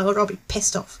you move my order, I'll be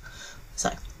pissed off. So,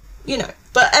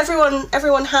 But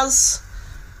everyone has,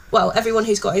 everyone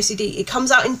who's got OCD, it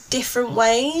comes out in different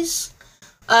ways.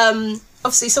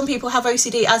 Obviously, some people have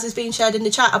OCD, as is being shared in the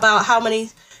chat, about how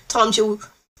many times you'll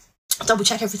double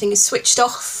check everything is switched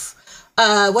off,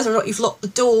 whether or not you've locked the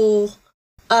door.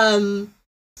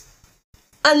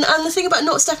 And the thing about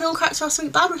not stepping on cracks or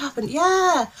something bad would happen.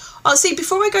 Yeah. See,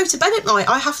 before I go to bed at night,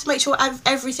 I have to make sure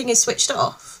everything is switched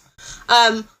off.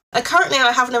 Currently,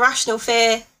 I have an irrational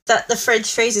fear that the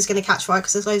fridge freezer is going to catch fire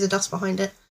because there's loads of dust behind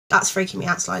it. That's freaking me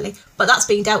out slightly. But that's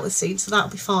being dealt with soon, so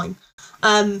that'll be fine.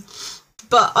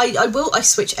 But I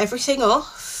switch everything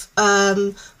off.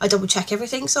 I double check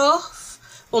everything's off.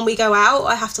 When we go out,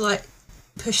 I have to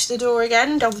push the door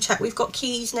again, double check we've got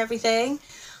keys and everything.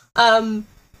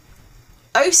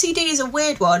 OCD is a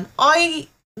weird one.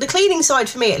 The cleaning side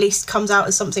for me at least comes out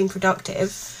as something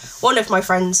productive. One of my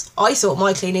friends, I thought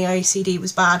my cleaning OCD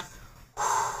was bad.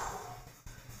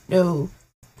 No.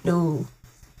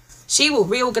 She will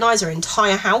reorganise her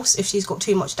entire house if she's got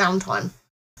too much downtime.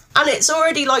 And it's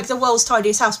already the world's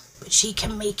tidiest house, but she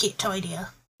can make it tidier.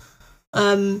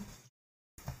 Oh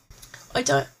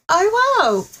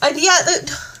wow. And yeah, the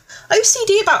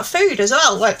OCD about food as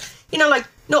well.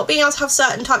 Not being able to have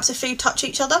certain types of food touch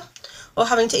each other, or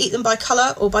having to eat them by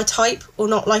colour or by type, or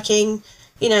not liking,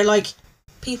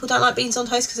 people don't like beans on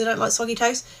toast because they don't like soggy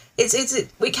toast.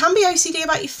 We can be OCD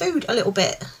about your food a little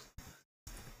bit.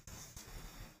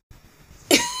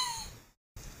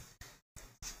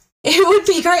 It would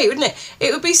be great, wouldn't it?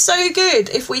 It would be so good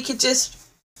if we could just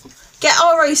get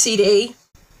our OCD,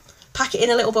 pack it in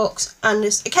a little box, and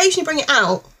just occasionally bring it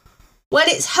out when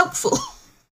it's helpful.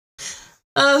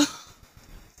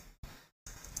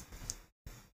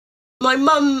 my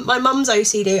mum's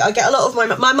OCD. I get a lot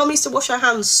of my mum used to wash her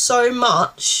hands so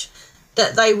much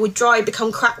that they would dry,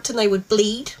 become cracked, and they would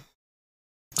bleed.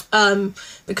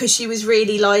 Because she was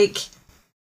really like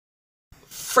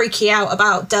freaky out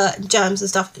about dirt and germs and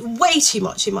stuff. Way too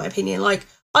much, in my opinion. Like,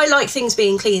 I like things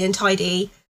being clean and tidy,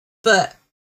 but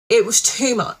it was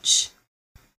too much.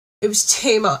 It was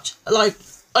too much. Like,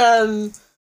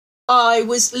 I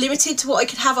was limited to what I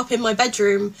could have up in my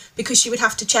bedroom because she would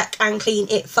have to check and clean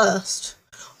it first.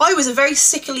 I was a very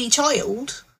sickly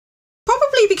child.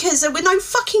 Probably because there were no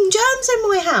fucking germs in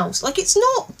my house. Like, it's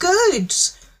not good.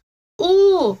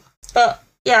 Oh, but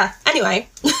yeah, anyway.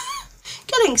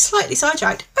 Getting slightly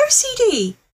sidetracked.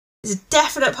 OCD is a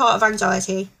definite part of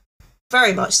anxiety.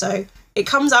 Very much so. It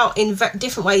comes out in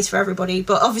different ways for everybody,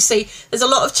 but obviously there's a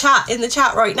lot of chat in the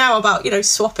chat right now about, you know,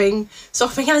 swapping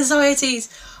anxieties.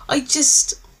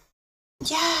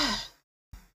 Yeah.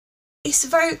 It's a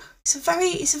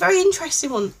very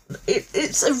interesting one.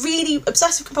 It's a really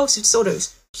obsessive compulsive disorder.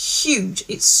 It's huge.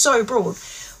 It's so broad.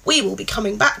 We will be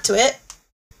coming back to it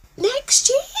next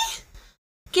year,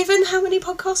 given how many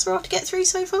podcasts there are to get through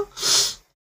so far.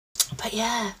 But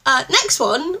yeah, next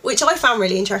one, which I found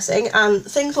really interesting, and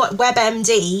things like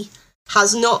WebMD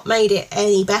has not made it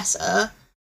any better.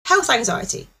 Health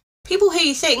anxiety. People who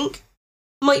you think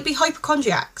might be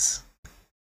hypochondriacs.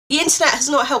 The internet has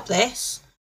not helped this.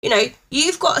 You know,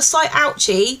 you've got a slight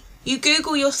ouchie, you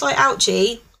Google your slight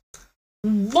ouchie,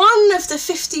 one of the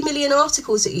 50 million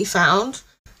articles that you found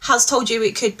has told you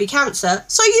it could be cancer,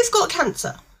 so you've got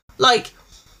cancer. Like,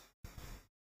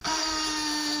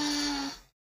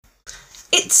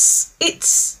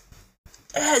 it's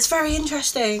very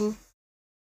interesting.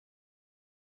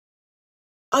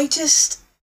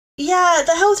 Yeah,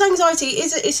 the health anxiety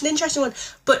it's an interesting one,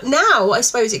 but now I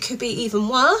suppose it could be even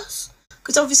worse,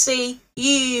 because obviously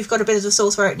you've got a bit of a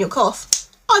sore throat and your cough.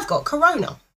 I've got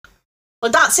corona.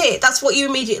 Well, that's it. That's what you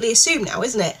immediately assume now,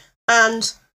 isn't it?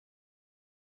 And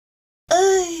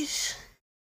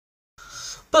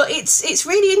but it's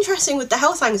really interesting with the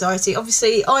health anxiety.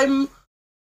 Obviously, I'm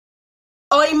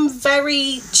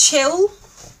very chill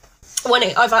when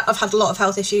I've had a lot of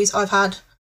health issues. I've had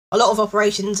a lot of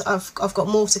operations. I've got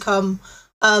more to come.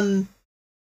 I'm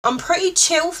pretty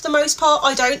chill for the most part.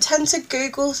 I don't tend to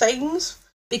Google things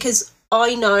because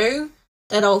I know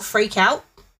that I'll freak out.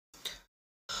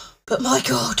 But my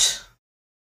God,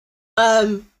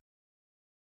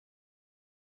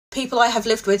 people I have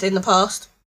lived with in the past,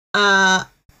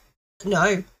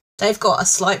 no, they've got a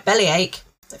slight bellyache.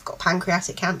 They've got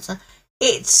pancreatic cancer.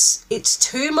 It's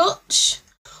too much,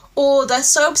 or they're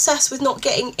so obsessed with not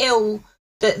getting ill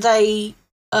that they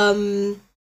then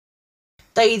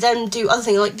do other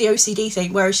things like the OCD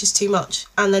thing, where it's just too much,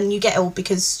 and then you get ill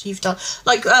because you've done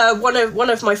like one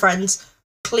of my friends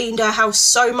cleaned her house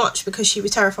so much because she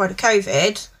was terrified of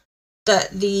COVID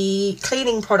that the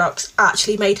cleaning products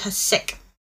actually made her sick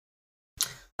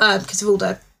because of all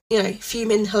the, you know,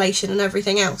 fume inhalation and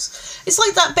everything else. It's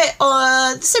like that bit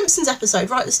on the Simpsons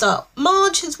episode right at the start.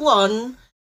 Marge has won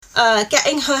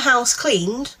getting her house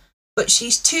cleaned, but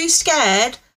she's too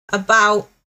scared about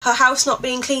her house not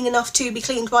being clean enough to be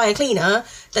cleaned by a cleaner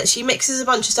that she mixes a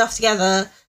bunch of stuff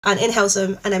together and inhales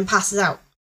them and then passes out.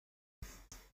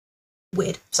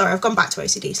 Weird. Sorry, I've gone back to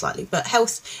OCD slightly, but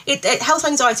health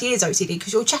anxiety is OCD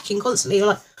because you're checking constantly. You're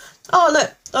like, oh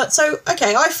look, so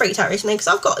okay, I freaked out recently because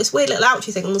I've got this weird little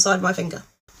ouchie thing on the side of my finger.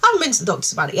 I haven't been to the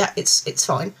doctors about it yet. It's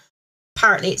fine.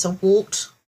 Apparently it's a wart.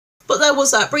 But there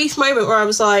was that brief moment where I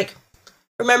was like,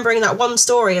 remembering that one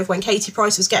story of when Katie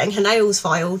Price was getting her nails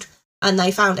filed and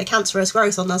they found a cancerous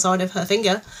growth on the side of her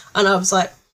finger, and I was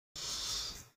like,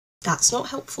 that's not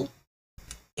helpful.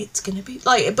 It's gonna be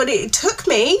like, but it took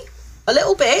me a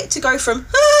little bit to go from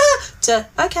to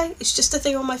okay, it's just a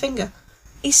thing on my finger.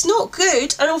 It's not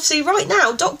good, and obviously right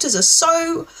now doctors are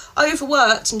so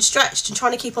overworked and stretched and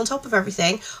trying to keep on top of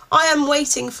everything. I am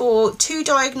waiting for 2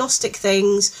 diagnostic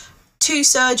things, 2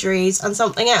 surgeries and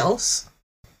something else.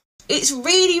 It's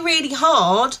really, really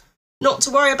hard not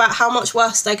to worry about how much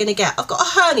worse they're going to get. I've got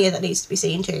a hernia that needs to be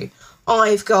seen to.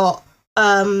 I've got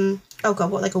oh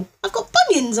god, what are they called? I've got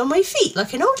bunions on my feet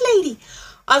like an old lady.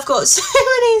 I've got so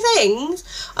many things.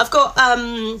 I've got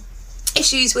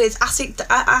issues with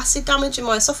acid damage in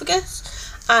my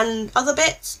esophagus and other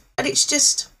bits, and it's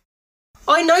just,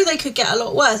 I know they could get a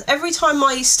lot worse. Every time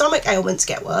my stomach ailments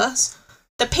get worse,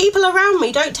 the people around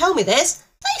me don't tell me this.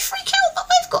 They freak out that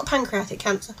I've got pancreatic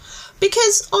cancer.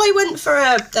 Because I went for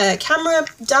a camera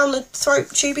down the throat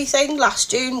tubey thing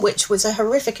last June, which was a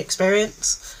horrific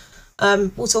experience.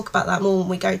 We'll talk about that more when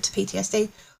we go to PTSD.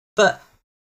 But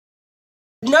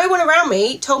no one around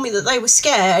me told me that they were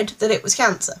scared that it was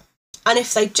cancer. And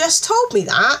if they just told me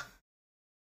that,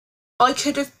 I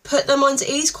could have put their minds at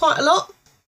ease quite a lot.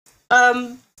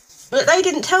 But they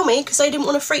didn't tell me because they didn't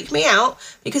want to freak me out,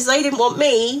 because they didn't want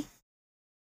me.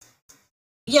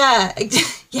 Yeah,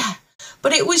 yeah.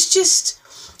 But it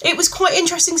was quite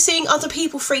interesting seeing other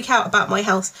people freak out about my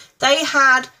health. They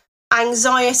had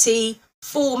anxiety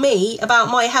for me about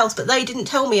my health, but they didn't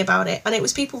tell me about it. And it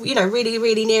was people, you know, really,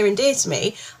 really near and dear to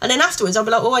me. And then afterwards I'll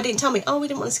be like, oh, I didn't tell me. Oh, we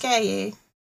didn't want to scare you.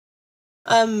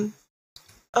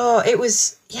 It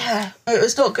was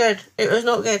not good. It was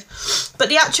not good. But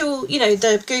the actual, you know,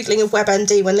 the Googling of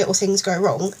WebMD when little things go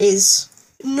wrong is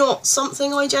not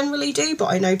something I generally do, but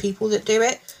I know people that do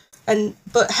it.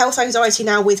 But health anxiety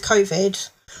now with COVID,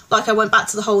 like I went back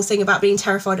to the whole thing about being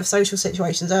terrified of social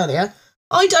situations earlier.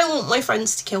 I don't want my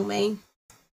friends to kill me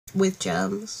with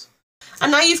germs.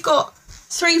 And now you've got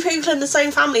 3 people in the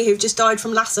same family who've just died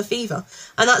from Lassa fever.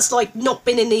 And that's like not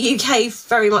been in the UK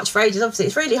very much for ages. Obviously,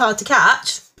 it's really hard to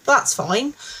catch. That's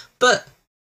fine. But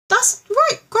that's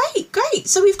right. Great.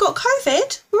 So we've got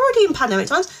COVID. We're already in pandemic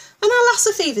times. And now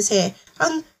Lassa fever's here.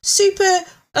 And super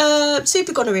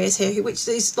gonorrhea is here, which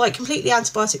is like completely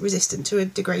antibiotic resistant to a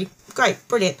degree. Great.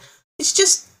 Brilliant. It's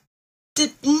just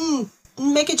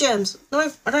mega germs.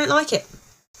 No, I don't like it.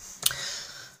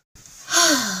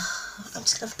 I'm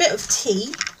just going to have a bit of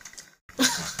tea.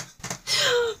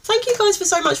 Thank you guys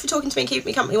so much for talking to me and keeping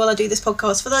me company while I do this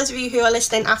podcast. For those of you who are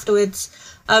listening afterwards,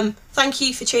 thank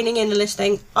you for tuning in and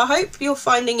listening. I hope you're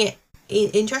finding it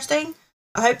interesting.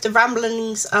 I hope the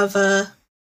ramblings of a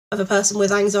person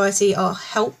with anxiety are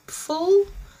helpful.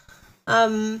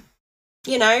 You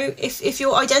know, if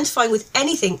you're identifying with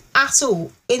anything at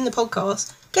all in the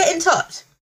podcast, get in touch.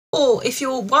 Or if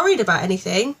you're worried about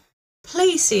anything,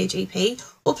 please see a GP,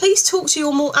 or please talk to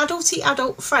your more adulty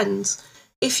adult friends.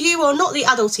 If you are not the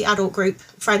adulty adult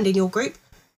friend in your group,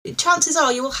 chances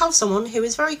are you will have someone who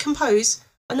is very composed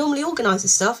and normally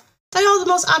organises stuff. They are the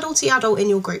most adulty adult in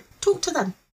your group. Talk to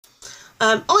them.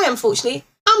 I, unfortunately,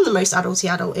 am the most adulty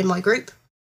adult in my group.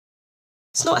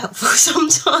 It's not helpful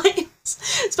sometimes,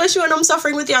 especially when I'm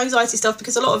suffering with the anxiety stuff,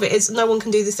 because a lot of it is no one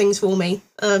can do the things for me.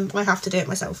 I have to do it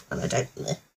myself, and I don't.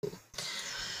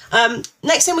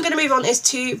 Next thing we're going to move on is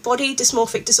to body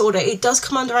dysmorphic disorder. It does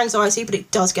come under anxiety, but it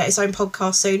does get its own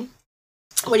podcast soon.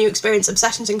 When you experience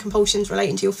obsessions and compulsions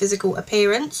relating to your physical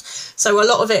appearance. So a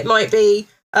lot of it might be,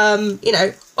 you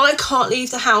know, I can't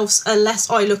leave the house unless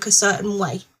I look a certain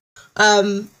way,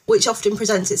 which often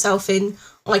presents itself in,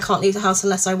 I can't leave the house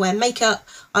unless I wear makeup.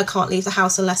 I can't leave the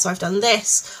house unless I've done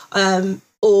this.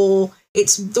 Or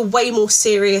it's the way more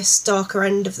serious, darker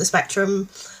end of the spectrum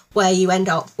where you end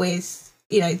up with,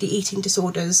 you know, the eating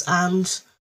disorders and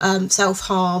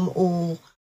self-harm or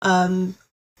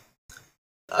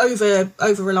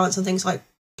over-reliance on things like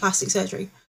plastic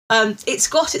surgery. It's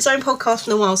got its own podcast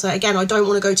in a while, so again, I don't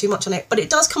want to go too much on it, but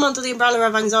it does come under the umbrella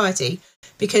of anxiety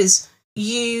because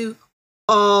you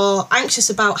are anxious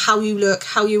about how you look,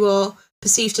 how you are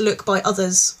perceived to look by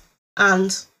others,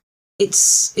 and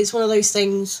it's one of those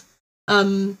things.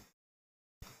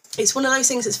 It's one of those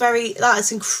things that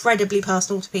is incredibly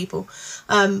personal to people.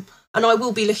 And I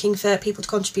will be looking for people to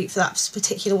contribute for that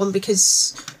particular one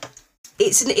because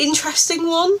it's an interesting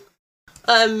one.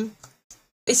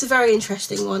 It's a very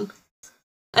interesting one.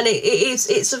 And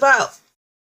it's about,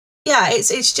 yeah,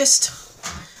 it's just,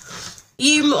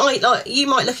 you might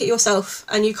look at yourself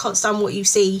and you can't stand what you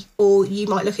see, or you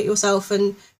might look at yourself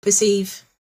and perceive,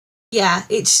 yeah,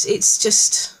 it's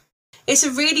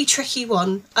a really tricky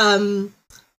one.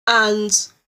 And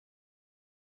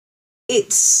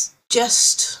it's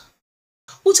just,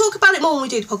 we'll talk about it more when we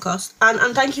do the podcast.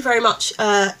 And thank you very much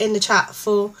in the chat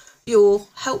for your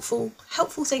helpful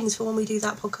things for when we do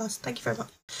that podcast. Thank you very much.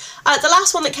 The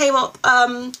last one that came up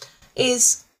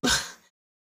is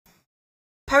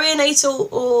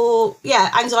perinatal or,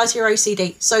 anxiety or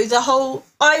OCD. So the whole,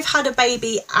 I've had a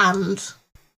baby and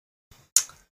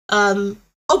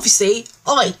obviously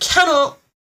I cannot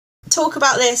talk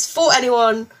about this for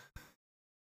anyone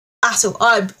at all.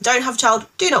 I don't have a child,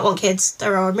 do not want kids.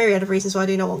 There are a myriad of reasons why I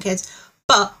do not want kids.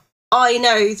 But I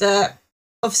know that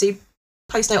obviously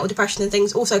postnatal depression and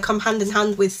things also come hand in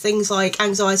hand with things like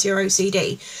anxiety or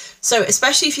OCD. So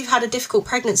especially if you've had a difficult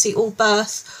pregnancy or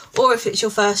birth, or if it's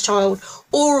your first child,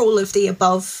 or all of the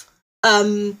above,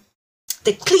 the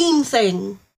clean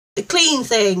thing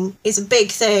is a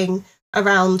big thing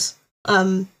around,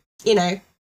 you know,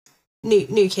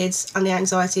 new kids and the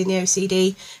anxiety and the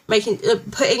OCD,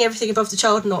 putting everything above the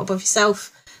child and not above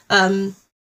yourself.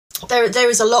 There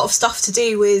is a lot of stuff to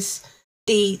do with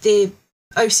the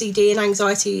OCD and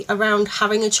anxiety around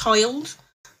having a child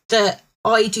that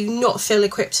I do not feel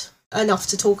equipped enough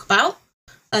to talk about.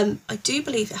 I do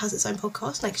believe it has its own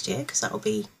podcast next year, because that'll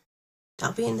be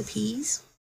in the peas.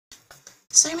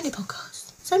 So many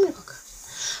podcasts.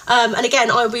 And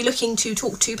again, I'll be looking to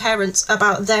talk to parents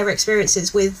about their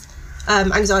experiences with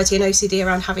anxiety and OCD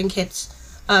around having kids,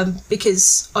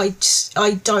 because I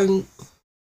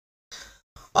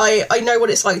know what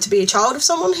it's like to be a child of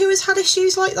someone who has had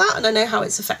issues like that, and I know how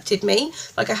it's affected me.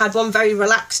 Like, I had one very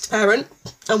relaxed parent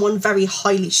and one very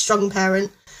highly strung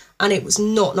parent, and it was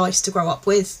not nice to grow up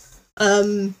with.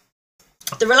 The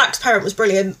relaxed parent was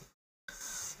brilliant,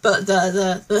 but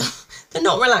the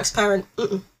not relaxed parent,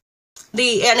 and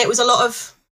it was a lot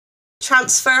of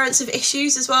transference of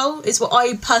issues as well, is what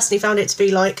I personally found it to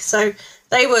be like. So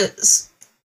they were,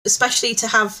 especially to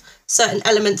have certain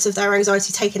elements of their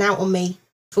anxiety taken out on me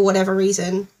for whatever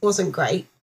reason, wasn't great.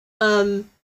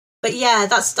 But yeah,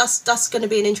 that's going to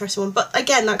be an interesting one. But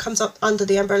again, that comes up under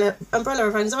the umbrella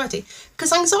of anxiety,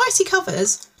 because anxiety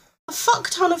covers a fuck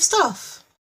ton of stuff.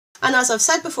 And as I've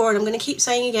said before, and I'm going to keep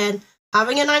saying again,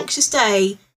 having an anxious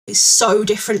day is so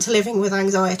different to living with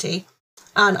anxiety.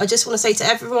 And I just want to say to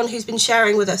everyone who's been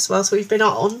sharing with us whilst we've been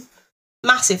on,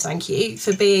 massive thank you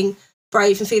for being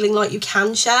brave and feeling like you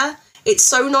can share. It's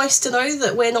so nice to know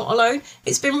that we're not alone.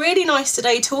 It's been really nice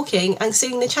today talking and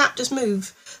seeing the chat just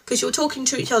move, because you're talking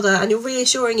to each other and you're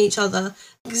reassuring each other.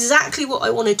 Exactly what I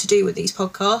wanted to do with these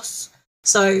podcasts.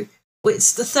 So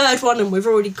it's the third one and we've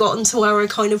already gotten to where I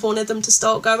kind of wanted them to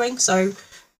start going. So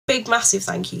big, massive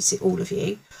thank you to all of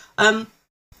you.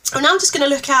 I'm now just going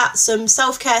to look at some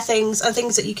self-care things and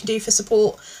things that you can do for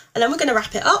support. And then we're going to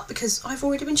wrap it up, because I've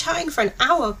already been chatting for an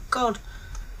hour. God.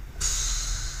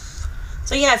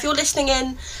 So yeah, if you're listening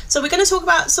in, so we're going to talk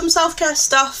about some self-care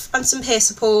stuff and some peer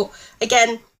support.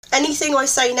 Again, anything I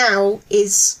say now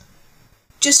is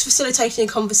just facilitating a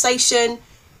conversation.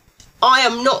 I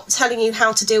am not telling you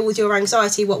how to deal with your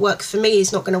anxiety. What works for me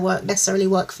is not going to necessarily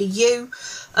work for you.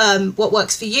 What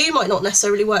works for you might not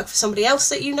necessarily work for somebody else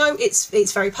that you know.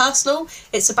 It's very personal.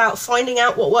 It's about finding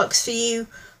out what works for you,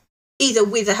 either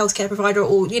with a healthcare provider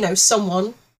or,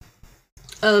 someone.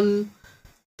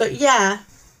 But yeah.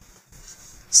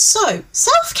 So,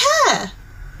 self-care.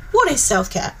 What is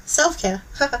self-care? Self-care.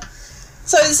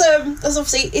 So it's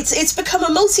obviously it's become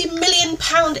a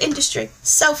multi-million-pound industry.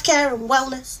 Self-care and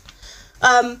wellness.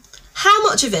 How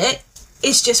much of it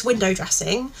is just window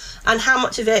dressing, and how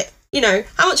much of it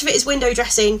is window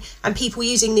dressing and people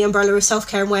using the umbrella of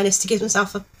self-care and awareness to give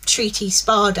themselves a treaty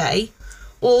spa day,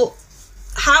 or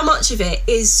how much of it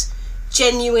is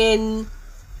genuine,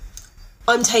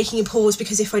 I'm taking a pause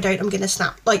because if I don't I'm going to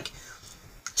snap, like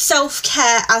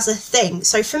self-care as a thing.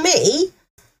 So for me,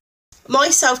 my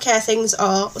self-care things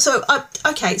are,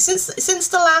 since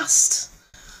the last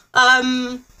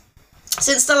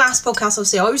podcast,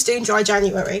 obviously I was doing dry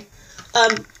January.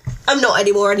 I'm not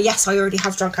anymore, and yes, I already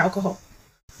have drunk alcohol.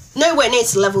 Nowhere near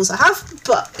to the levels I have,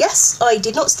 but yes, I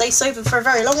did not stay sober for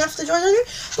very long after dry January.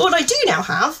 But what I do now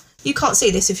have, you can't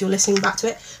see this if you're listening back to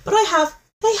it, but I have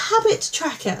a habit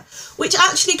tracker, which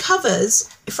actually covers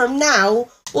from now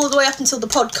all the way up until the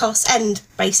podcast end,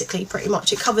 basically, pretty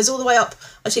much. It covers all the way up,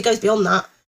 actually it goes beyond that.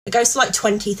 It goes to like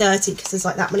 2030, because there's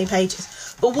like that many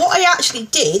pages. But what I actually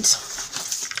did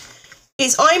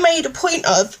is I made a point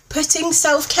of putting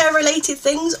self-care related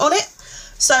things on it.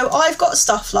 So I've got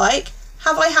stuff like,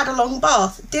 have I had a long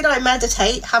bath? Did I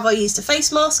meditate? Have I used a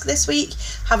face mask this week?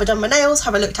 Have I done my nails?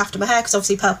 Have I looked after my hair? Because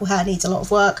obviously purple hair needs a lot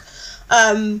of work.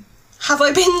 Have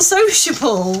I been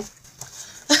sociable?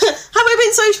 Have I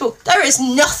been sociable? There is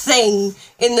nothing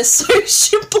in the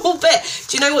sociable bit.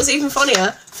 Do you know what's even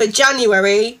funnier? For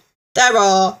January, there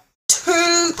are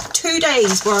two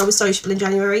days where I was sociable in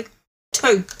January.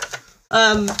 2.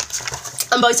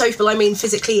 And by sociable, I mean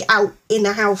physically out in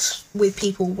the house with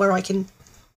people where I can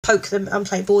poke them and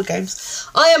play board games.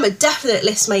 I am a definite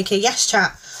list maker. Yes,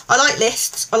 chat. I like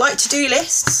lists. I like to do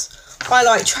lists. I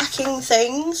like tracking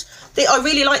things. I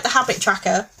really like the habit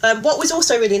tracker. What was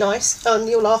also really nice, and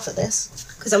you'll laugh at this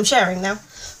because I'm sharing now,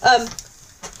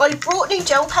 I brought new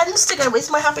gel pens to go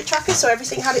with my habit tracker, so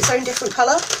everything had its own different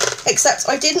colour, except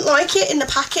I didn't like it in the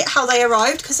packet how they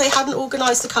arrived, because they hadn't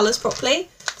organised the colours properly,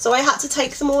 so I had to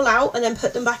take them all out and then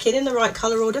put them back in the right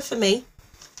colour order for me,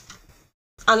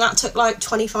 and that took like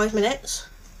 25 minutes.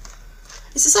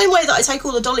 It's the same way that I take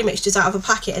all the dolly mixtures out of a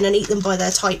packet and then eat them by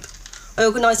their type. I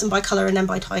organise them by colour and then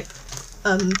by type.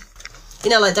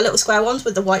 Like the little square ones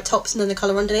with the white tops and then the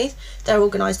colour underneath, they're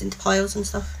organised into piles and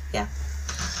stuff. Yeah.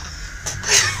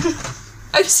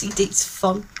 OCD's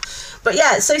fun. But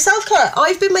yeah, so self-care.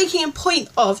 I've been making a point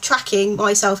of tracking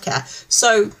my self-care.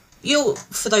 So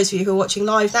for those of you who are watching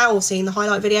live now or seeing the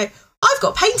highlight video, I've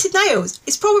I've got painted nails.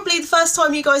 It's probably the first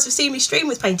time you guys have seen me stream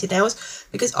with painted nails,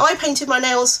 because I painted my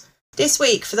nails this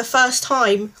week for the first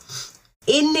time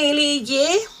in nearly a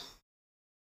year.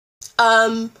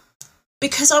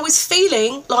 Because I was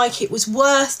feeling like it was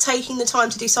worth taking the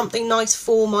time to do something nice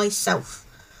for myself.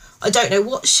 I don't know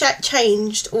what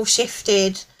changed or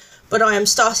shifted, but I am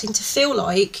starting to feel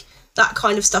like that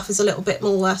kind of stuff is a little bit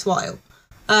more worthwhile.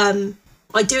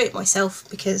 I do it myself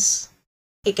because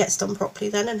it gets done properly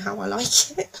then and how I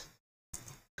like it.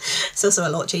 It's also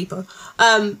a lot cheaper.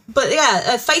 But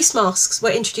yeah, face masks were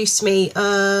introduced to me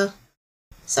August,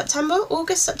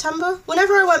 September.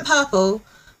 Whenever I went purple,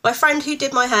 my friend who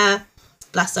did my hair,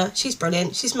 bless her, she's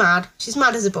brilliant. She's mad. She's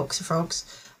mad as a box of frogs.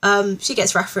 She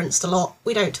gets referenced a lot.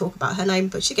 We don't talk about her name,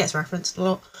 but she gets referenced a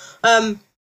lot.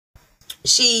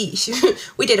 She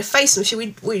we did a face mask.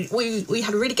 We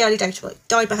had a really girly day. She like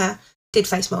dyed my hair, did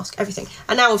face mask, everything.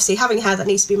 And now obviously having hair that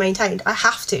needs to be maintained, I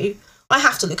have to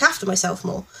look after myself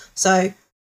more. So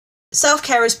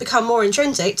self-care has become more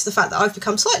intrinsic to the fact that I've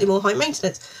become slightly more high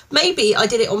maintenance. Maybe I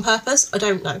did it on purpose, I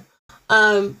don't know.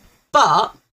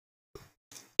 But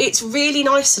it's really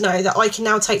nice to know that I can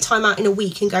now take time out in a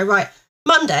week and go, right,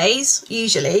 Mondays,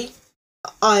 usually,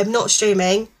 I'm not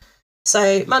streaming.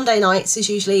 So Monday nights is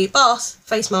usually bath,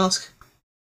 face mask,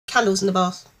 candles in the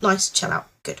bath, nice, chill out,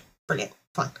 good, brilliant,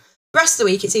 fine. The rest of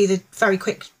the week, it's either very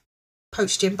quick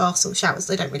post-gym baths or showers,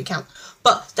 they don't really count.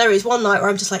 But there is one night where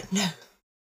I'm just like, no,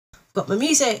 I've got my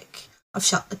music, I've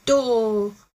shut the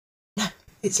door, no,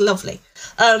 it's lovely.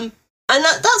 And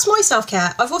that's my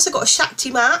self-care. I've also got a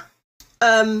Shakti mat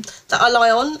that I lie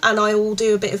on, and I will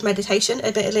do a bit of meditation.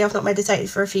 Admittedly, I've not meditated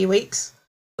for a few weeks,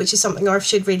 which is something I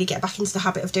should really get back into the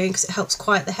habit of doing because it helps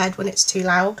quiet the head when it's too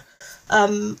loud.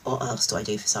 What else do I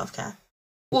do for self-care?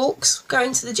 Walks,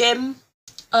 going to the gym,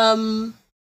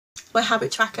 my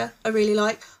habit tracker I really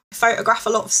like. I photograph a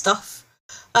lot of stuff.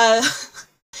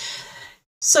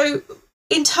 So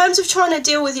in terms of trying to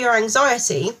deal with your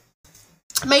anxiety,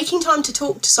 making time to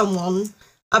talk to someone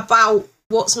about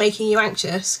what's making you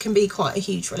anxious can be quite a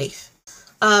huge relief.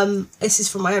 This is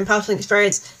from my own personal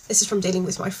experience. This is from dealing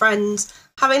with my friends.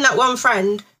 Having that one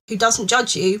friend who doesn't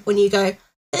judge you when you go,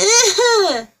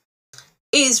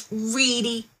 is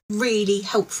really, really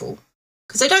helpful.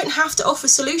 Because they don't have to offer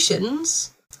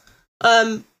solutions.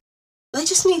 They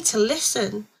just need to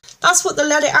listen. That's what the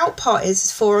let it out part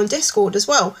is for on Discord as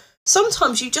well.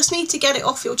 Sometimes you just need to get it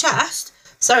off your chest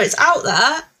so it's out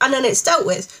there and then it's dealt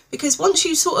with. Because once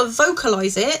you sort of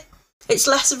vocalise it, it's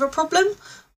less of a problem.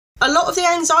 A lot of the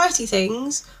anxiety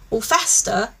things will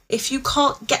fester if you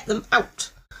can't get them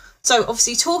out. So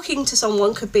obviously talking to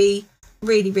someone could be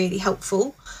really, really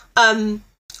helpful.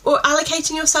 Or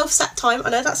allocating yourself set time. I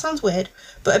know that sounds weird,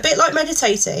 but a bit like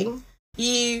meditating,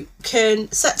 you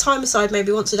can set time aside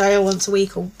maybe once a day or once a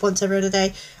week or once every other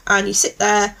day, and you sit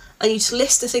there and you just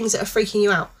list the things that are freaking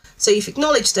you out. So you've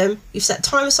acknowledged them, you've set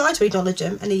time aside to acknowledge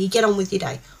them, and then you get on with your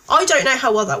day. I don't know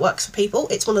how well that works for people.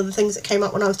 It's one of the things that came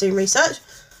up when I was doing research.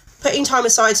 Putting time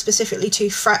aside specifically to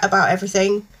fret about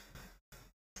everything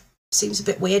seems a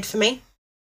bit weird for me.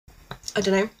 I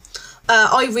don't know.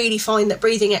 I really find that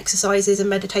breathing exercises and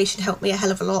meditation help me a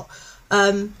hell of a lot.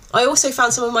 I also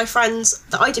found some of my friends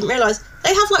that I didn't realise,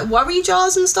 they have like worry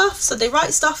jars and stuff, so they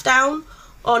write stuff down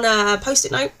on a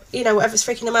post-it note, you know, whatever's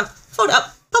freaking them out, fold it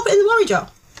up, pop it in the worry jar.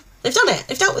 They've done it,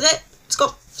 they've dealt with it, it's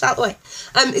out of the way.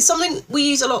 It's something we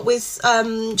use a lot with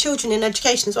children in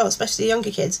education as well, especially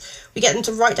younger kids. We get them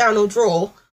to write down or draw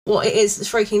what it is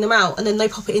that's freaking them out, and then they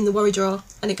pop it in the worry jar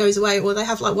and it goes away. Or they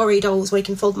have like worry dolls where you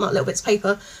can fold them out little bits of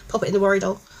paper, pop it in the worry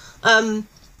doll.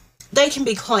 They can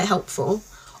be quite helpful.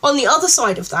 On the other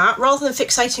side of that, rather than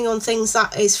fixating on things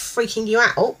that is freaking you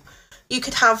out, you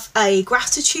could have a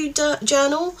gratitude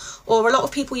journal, or a lot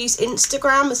of people use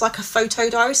Instagram as like a photo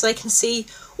diary so they can see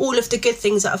all of the good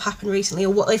things that have happened recently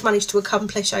or what they've managed to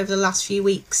accomplish over the last few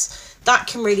weeks. That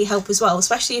can really help as well,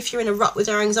 especially if you're in a rut with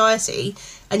your anxiety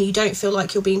and you don't feel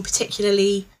like you're being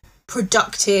particularly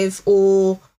productive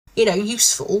or, you know,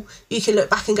 useful. You can look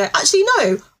back and go, actually,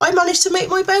 no, I managed to make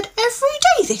my bed every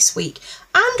day this week,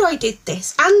 and I did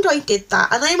this, and I did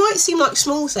that. And they might seem like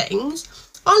small things.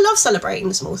 I love celebrating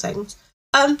the small things.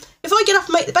 If I get up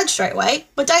and make the bed straight away,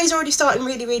 my day's already starting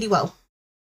really, really well,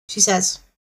 she says,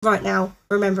 right now,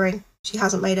 remembering she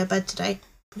hasn't made her bed today.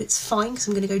 But it's fine because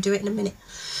I'm going to go do it in a minute.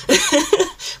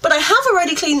 But I have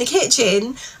already cleaned the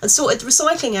kitchen and sorted the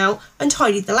recycling out and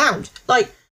tidied the lounge.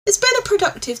 Like, it's been a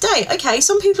productive day. Okay,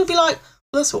 some people will be like,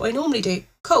 well, that's what I normally do.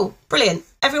 Cool, brilliant.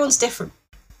 Everyone's different.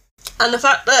 And the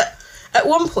fact that at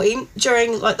one point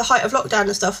during like the height of lockdown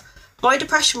and stuff, my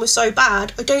depression was so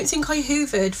bad, I don't think I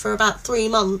hoovered for about 3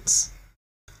 months.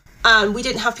 and we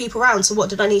didn't have people around, so what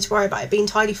did I need to worry about it being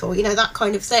tidy for? You know, that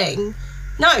kind of thing.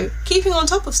 No, keeping on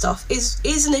top of stuff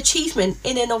is an achievement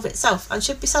in and of itself and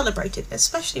should be celebrated,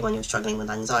 especially when you're struggling with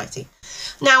anxiety.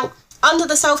 Now, under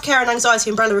the self-care and anxiety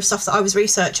umbrella of stuff that I was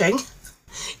researching,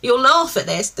 you'll laugh at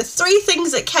this, the 3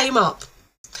 things that came up: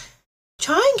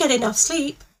 try and get enough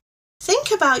sleep,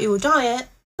 think about your diet,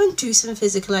 and do some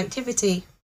physical activity.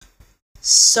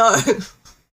 So,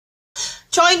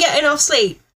 try and get enough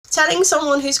sleep. Telling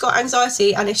someone who's got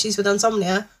anxiety and issues with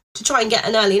insomnia to try and get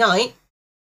an early night?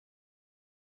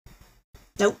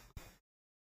 Nope.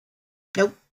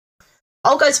 Nope.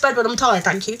 I'll go to bed when I'm tired,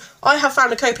 thank you. I have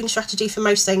found a coping strategy for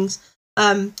most things.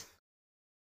 My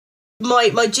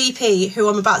GP, who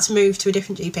I'm about to move to a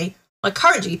different GP, my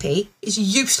current GP is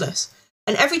useless.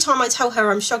 And every time I tell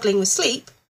her I'm struggling with sleep,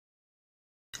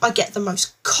 I get the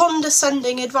most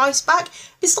condescending advice back.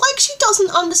 It's like she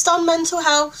doesn't understand mental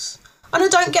health. And I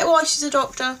don't get why she's a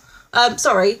doctor.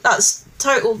 Sorry, that's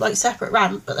total, like, separate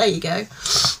rant, but there you go.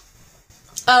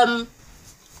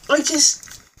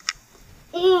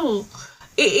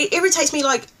 It irritates me,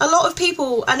 like, a lot of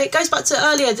people, and it goes back to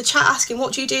earlier, the chat asking,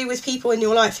 what do you do with people in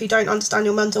your life who don't understand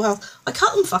your mental health? I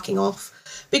cut them fucking off.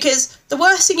 Because the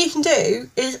worst thing you can do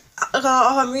is,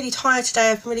 oh, I'm really tired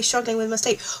today, I've been really struggling with my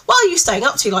sleep. What are you staying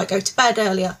up to? Like, go to bed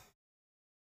earlier.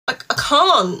 I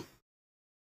can't.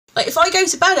 Like, if I go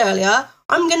to bed earlier,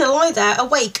 I'm going to lie there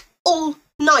awake all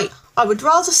night. I would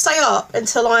rather stay up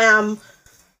until I am,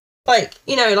 like,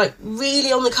 you know, like,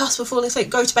 really on the cusp of falling asleep,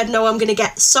 go to bed, know I'm going to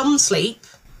get some sleep.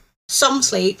 Some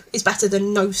sleep is better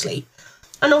than no sleep.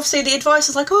 And obviously the advice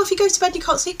is like, oh, if you go to bed and you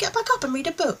can't sleep, get back up and read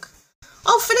a book.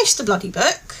 I'll finish the bloody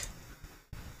book.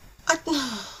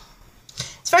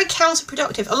 It's very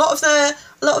counterproductive. A lot of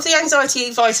the anxiety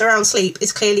advice around sleep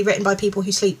is clearly written by people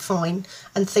who sleep fine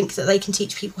and think that they can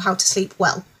teach people how to sleep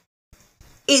well.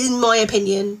 In my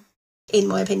opinion,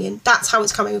 that's how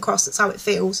it's coming across. That's how it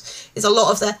feels. Is a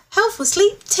lot of the helpful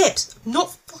sleep tips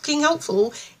not fucking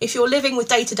helpful if you're living with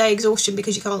day-to-day exhaustion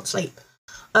because you can't sleep.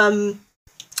 And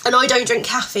I don't drink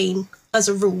caffeine as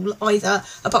a rule either,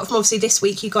 apart from obviously this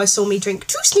week you guys saw me drink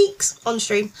 2 sneaks on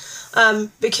stream,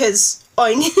 because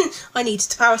I needed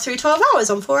to power through 12 hours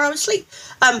on 4 hours sleep.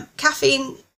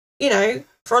 Caffeine, you know,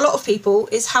 for a lot of people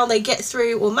is how they get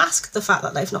through or mask the fact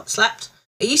that they've not slept.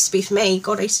 It used to be for me.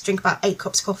 God, I used to drink about 8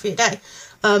 cups of coffee a day.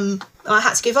 I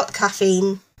had to give up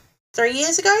caffeine 3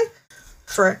 years ago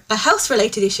for a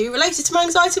health-related issue related to my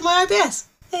anxiety and my IBS.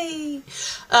 Hey.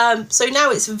 So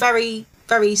now it's very,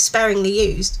 very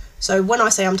sparingly used. So when I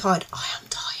say I'm tired, I am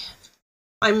tired.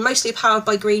 I'm mostly powered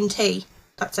by green tea.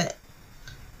 That's it.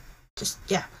 Just,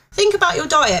 yeah. Think about your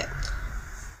diet.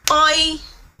 I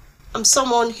am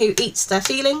someone who eats their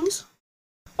feelings.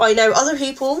 I know other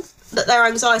people that their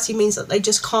anxiety means that they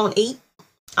just can't eat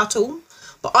at all.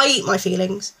 But I eat my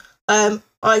feelings.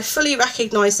 I fully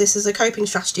recognise this as a coping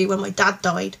strategy when my dad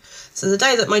died. So the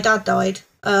day that my dad died,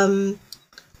 I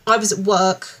was at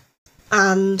work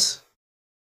and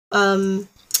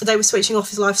they were switching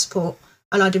off his life support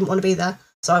and I didn't want to be there.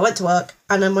 So I went to work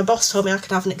and then my boss told me I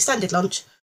could have an extended lunch.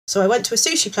 So I went to a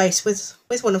sushi place with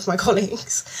one of my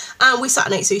colleagues and we sat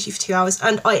and ate sushi for 2 hours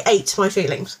and I ate my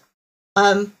feelings.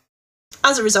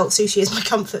 As a result, sushi is my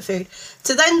comfort food.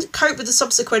 To then cope with the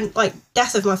subsequent, like,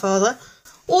 death of my father,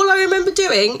 all I remember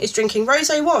doing is drinking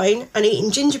rosé wine and eating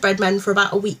gingerbread men for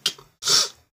about a week.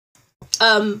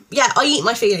 Yeah, I eat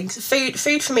my feelings.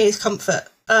 Food for me is comfort.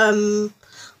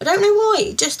 I don't know why,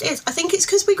 it just is. I think it's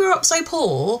because we grew up so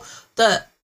poor that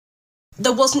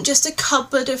there wasn't just a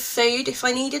cupboard of food if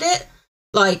I needed it.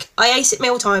 Like, I ate at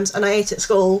meal times and I ate at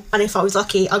school, and if I was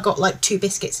lucky, I got, like, 2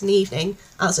 biscuits in the evening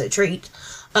as a treat.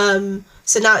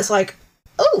 So now it's like,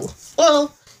 oh,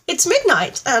 well, it's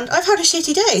midnight and I've had a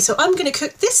shitty day, so I'm going to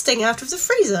cook this thing out of the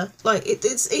freezer. Like,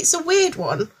 it's a weird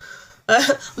one.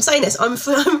 I'm saying this, I'm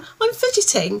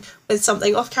fidgeting with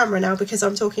something off camera now because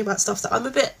I'm talking about stuff that I'm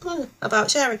a bit about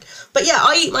sharing. But yeah,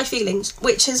 I eat my feelings,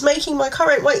 which is making my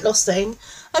current weight loss thing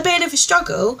a bit of a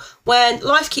struggle when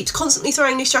life keeps constantly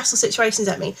throwing new stressful situations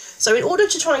at me. So in order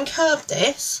to try and curb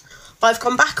this, I've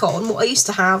gone back on what I used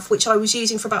to have, which I was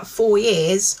using for about 4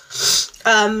 years.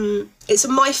 It's a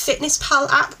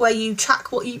MyFitnessPal app where you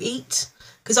track what you eat.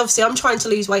 Because obviously I'm trying to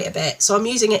lose weight a bit, so I'm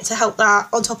using it to help that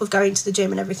on top of going to the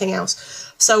gym and everything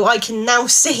else. So I can now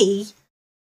see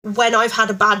when I've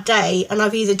had a bad day and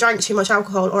I've either drank too much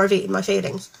alcohol or I've eaten my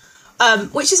feelings.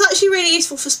 Which is actually really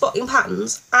useful for spotting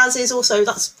patterns, as is also,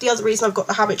 that's the other reason I've got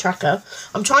the habit tracker.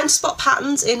 I'm trying to spot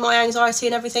patterns in my anxiety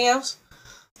and everything else.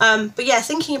 But yeah,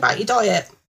 thinking about your diet.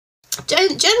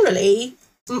 Generally,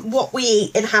 what we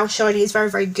eat in House Shiny is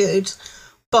very, very good,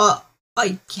 but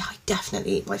I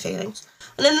definitely eat my feelings.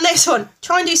 And then the next one,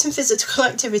 try and do some physical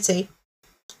activity.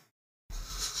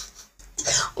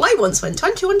 I once went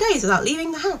 21 days without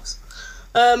leaving the house.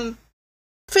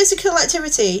 Physical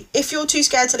activity, if you're too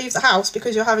scared to leave the house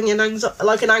because you're having an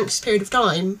anxious period of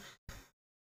time,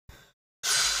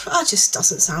 that just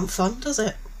doesn't sound fun, does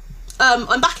it?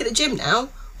 I'm back at the gym now,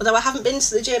 although I haven't been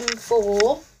to the gym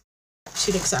for,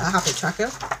 should set a habit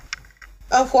tracker,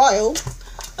 a while,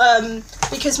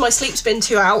 because my sleep's been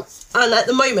too out. And at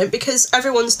the moment, because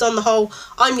everyone's done the whole,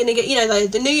 I'm going to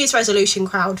get, the New Year's resolution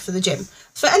crowd for the gym.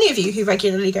 For any of you who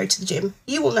regularly go to the gym,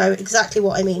 you will know exactly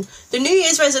what I mean. The New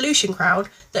Year's resolution crowd,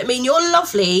 that mean your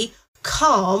lovely,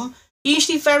 calm,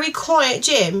 usually very quiet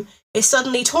gym is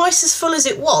suddenly twice as full as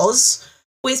it was,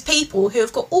 with people who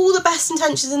have got all the best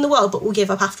intentions in the world but will give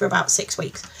up after about 6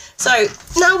 weeks. So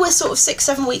now we're sort of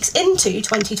 6-7 weeks into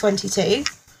 2022.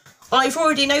 I've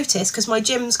already noticed, because my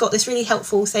gym's got this really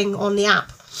helpful thing on the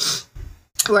app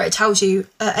where it tells you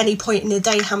at any point in the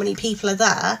day how many people are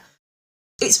there.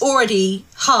 It's already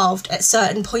halved at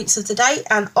certain points of the day,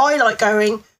 and I like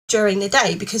going during the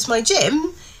day because my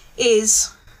gym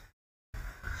is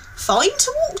fine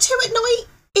to walk to at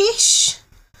night-ish.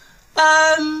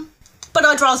 But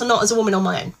I'd rather not as a woman on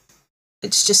my own.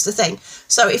 It's just the thing.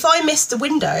 So if I miss the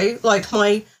window, like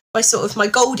my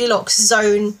Goldilocks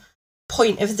zone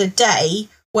point of the day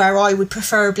where I would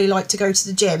preferably like to go to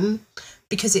the gym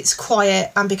because it's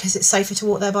quiet and because it's safer to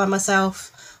walk there by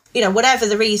myself, whatever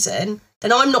the reason,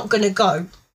 then I'm not going to go.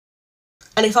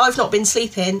 And if I've not been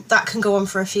sleeping, that can go on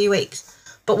for a few weeks.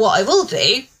 But what I will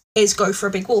do is go for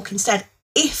a big walk instead,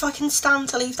 if I can stand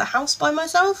to leave the house by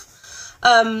myself.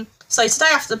 So today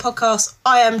after the podcast,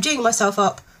 I am geeing myself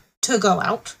up to go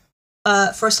out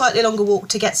for a slightly longer walk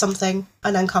to get something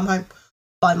and then come home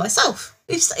by myself.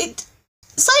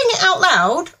 Saying it out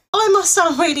loud, I must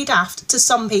sound really daft to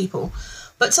some people.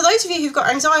 But to those of you who've got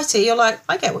anxiety, you're like,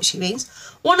 I get what she means.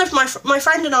 One of my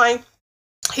friend and I,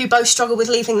 who both struggle with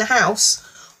leaving the house,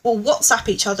 will WhatsApp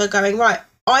each other going, right,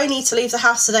 I need to leave the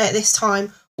house today at this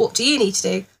time. What do you need to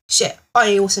do? Shit,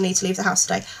 I also need to leave the house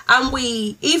today. And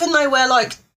we, even though we're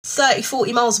like 30,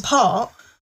 40 miles apart,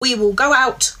 we will go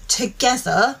out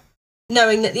together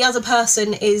knowing that the other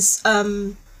person is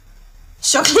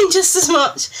struggling just as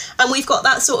much, and we've got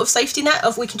that sort of safety net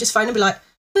of we can just phone and be like,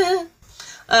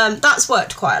 that's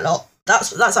worked quite a lot.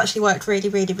 That's actually worked really,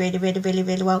 really, really, really, really,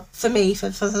 really well for me for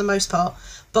the most part.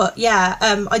 But yeah,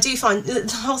 I do find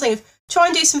the whole thing of try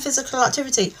and do some physical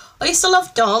activity. I used to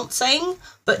love dancing,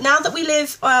 but now that we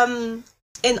live on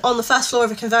the first floor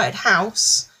of a converted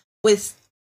house with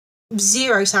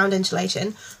zero sound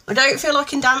insulation, I don't feel I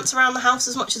can dance around the house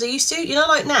as much as I used to.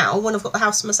 Like now, when I've got the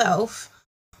house to myself,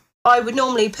 I would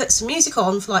normally put some music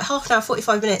on for like half an hour,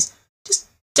 45 minutes, just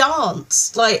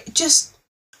dance. I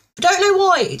don't know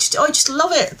why, I just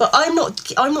love it, but I'm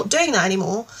not doing that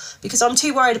anymore because I'm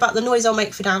too worried about the noise I'll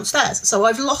make for downstairs. So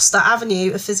I've lost that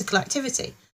avenue of physical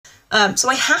activity. So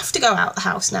I have to go out the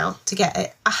house now to get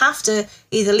it. I have to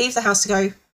either leave the house to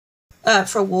go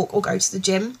for a walk or go to the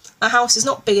gym. My house is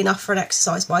not big enough for an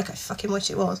exercise bike. I fucking wish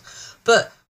it was.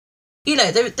 But,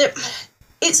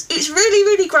 it's really,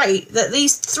 really great that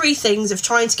these 3 things of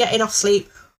trying to get enough sleep,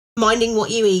 minding what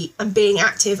you eat, and being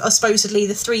active are supposedly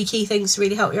the 3 key things to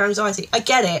really help your anxiety. I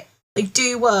get it. They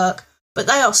do work, but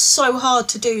they are so hard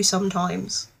to do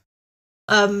sometimes.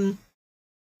 And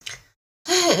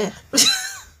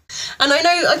I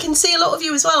know I can see a lot of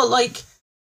you as well, like,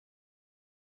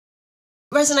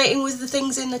 resonating with the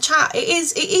things in the chat. It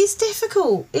is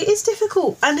difficult. It is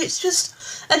difficult. And it's just,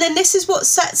 and then this is what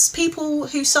sets people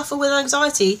who suffer with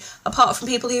anxiety apart from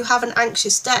people who have an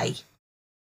anxious day.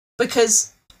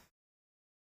 Because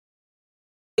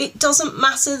it doesn't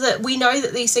matter that we know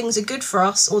that these things are good for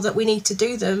us or that we need to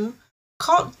do them.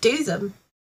 Can't do them.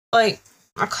 Like,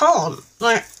 I can't.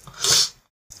 Like,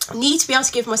 I need to be able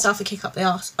to give myself a kick up the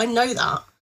arse. I know that.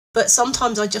 But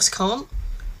sometimes I just can't.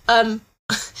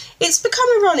 It's become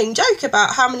a running joke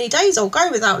about how many days I'll go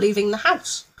without leaving the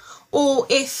house. Or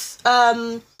if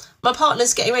my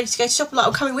partner's getting ready to go to shop, I'm like,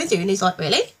 I'm coming with you. And he's like,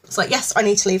 really? It's like, yes, I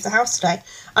need to leave the house today.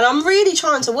 And I'm really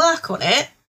trying to work on it.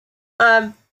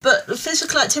 But the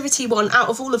physical activity one, out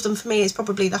of all of them for me, is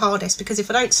probably the hardest. Because if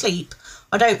I don't sleep,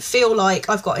 I don't feel like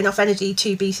I've got enough energy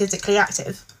to be physically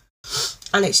active.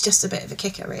 And it's just a bit of a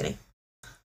kicker, really.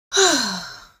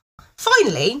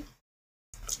 Finally,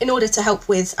 in order to help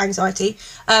with anxiety,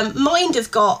 Mind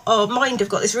have got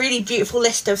this really beautiful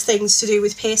list of things to do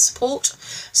with peer support.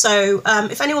 So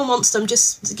if anyone wants them,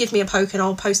 just give me a poke and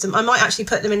I'll post them. I might actually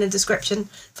put them in the description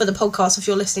for the podcast if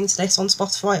you're listening to this on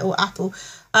Spotify or Apple.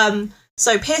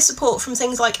 So peer support from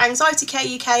things like Anxiety Care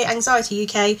UK, Anxiety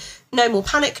UK, No More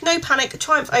Panic, No Panic,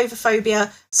 Triumph Over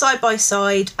Phobia, Side by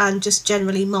Side, and just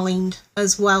generally Mind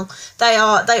as well. They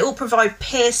all provide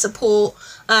peer support.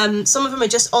 Some of them are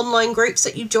just online groups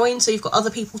that you join, so you've got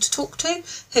other people to talk to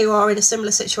who are in a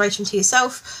similar situation to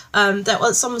yourself.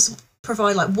 Some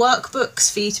provide like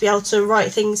workbooks for you to be able to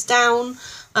write things down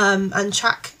and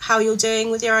track how you're doing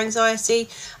with your anxiety.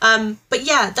 But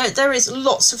yeah, there is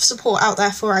lots of support out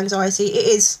there for anxiety. It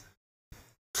is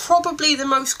probably the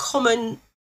most common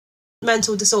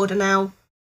mental disorder now,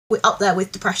 up there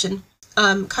with depression.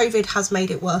 COVID has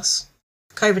made it worse.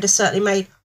 COVID has certainly made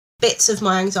bits of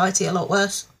my anxiety a lot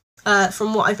worse.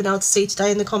 From what I've been able to see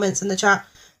today in the comments in the chat,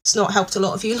 it's not helped a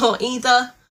lot of you lot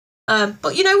either.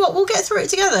 But you know what? We'll get through it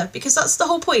together, because that's the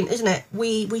whole point, isn't it?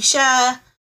 We share,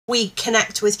 we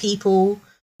connect with people,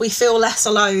 we feel less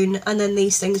alone, and then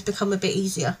these things become a bit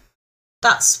easier.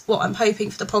 That's what I'm hoping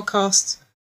for the podcast.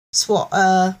 It's what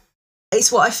I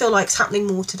feel like is happening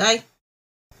more today.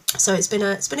 So it's been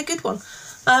a good one.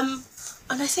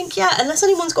 And I think, yeah, unless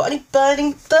anyone's got any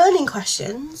burning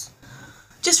questions,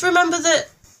 just remember that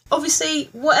obviously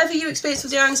whatever you experience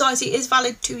with your anxiety is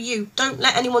valid to you. Don't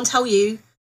let anyone tell you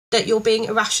that you're being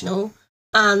irrational,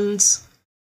 and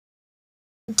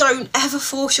don't ever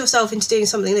force yourself into doing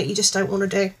something that you just don't want to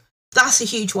do. That's a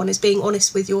huge one, is being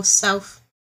honest with yourself.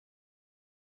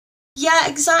 Yeah,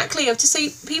 exactly. I've just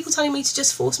seen people telling me to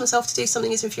just force myself to do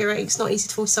something is infuriating. It's not easy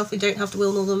to force yourself when you don't have the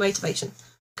will nor the motivation.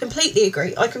 Completely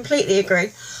agree. I completely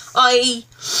agree. I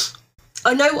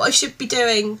know what I should be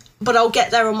doing, but I'll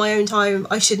get there on my own time.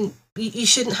 You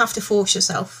shouldn't have to force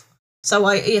yourself. So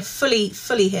I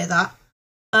fully hear that.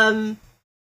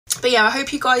 But yeah, I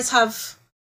hope you guys have,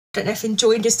 I don't know if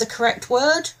enjoyed is the correct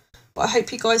word, but I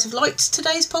hope you guys have liked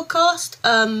today's podcast.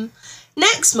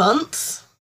 Next month,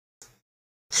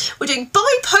 we're doing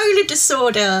bipolar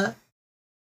disorder.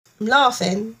 I'm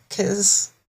laughing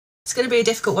because it's going to be a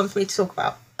difficult one for me to talk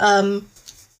about.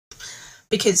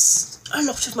 Because a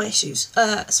lot of my issues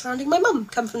surrounding my mum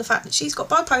come from the fact that she's got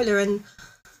bipolar, and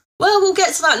well, we'll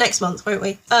get to that next month, won't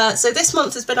we? So this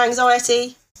month has been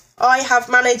anxiety. I have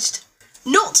managed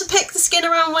not to pick the skin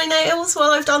around my nails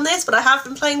while I've done this, but I have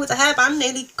been playing with a hairband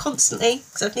nearly constantly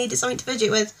because I've needed something to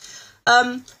fidget with.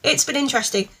 It's been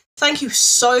interesting. Thank you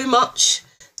so much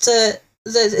to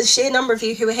the sheer number of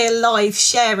you who are here live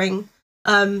sharing.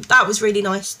 That was really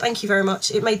nice. Thank you very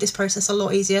much. It made this process a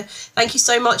lot easier. Thank you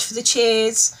so much for the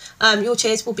cheers. Your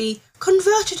cheers will be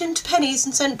converted into pennies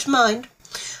and sent to mine.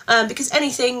 Because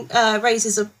anything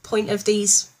raises a point of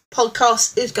these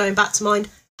podcasts is going back to mine.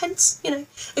 Hence,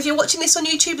 if you're watching this on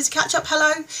YouTube as a catch-up,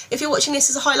 hello. If you're watching this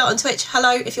as a highlight on Twitch,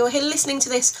 hello. If you're here listening to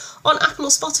this on Apple or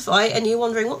Spotify and you're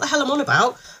wondering what the hell I'm on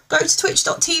about, go to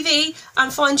twitch.tv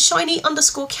and find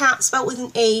shiny_cat spelt with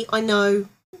an E. I know,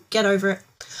 get over it.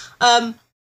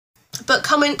 But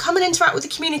come and interact with the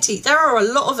community. There are a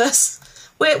lot of us.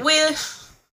 We're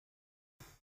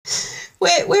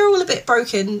all a bit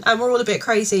broken and we're all a bit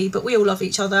crazy, but we all love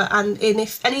each other. And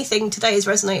if anything today has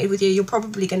resonated with you, you're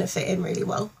probably going to fit in really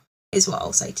well, is what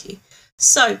I'll say to you.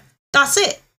 So that's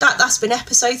it. That's been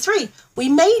episode 3. We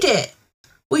made it.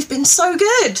 We've been so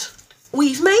good.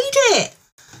 We've made it.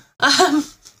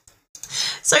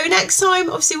 So next time,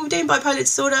 obviously, we're doing bipolar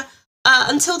disorder.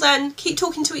 Until then, keep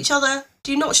talking to each other.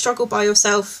 Do not struggle by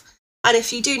yourself. And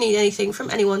if you do need anything from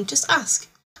anyone, just ask.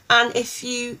 And if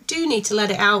you do need to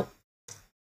let it out,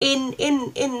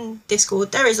 in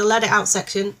Discord, there is a let it out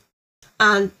section.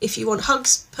 And if you want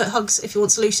hugs, put hugs. If you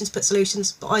want solutions, put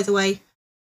solutions. But either way,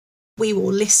 we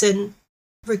will listen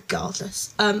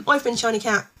regardless. I've been Shiny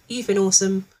Cat. You've been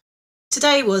awesome.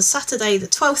 Today was Saturday, the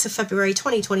 12th of February,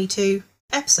 2022,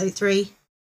 episode 3.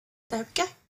 There we go.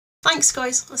 Thanks,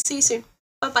 guys. I'll see you soon.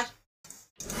 Bye-bye.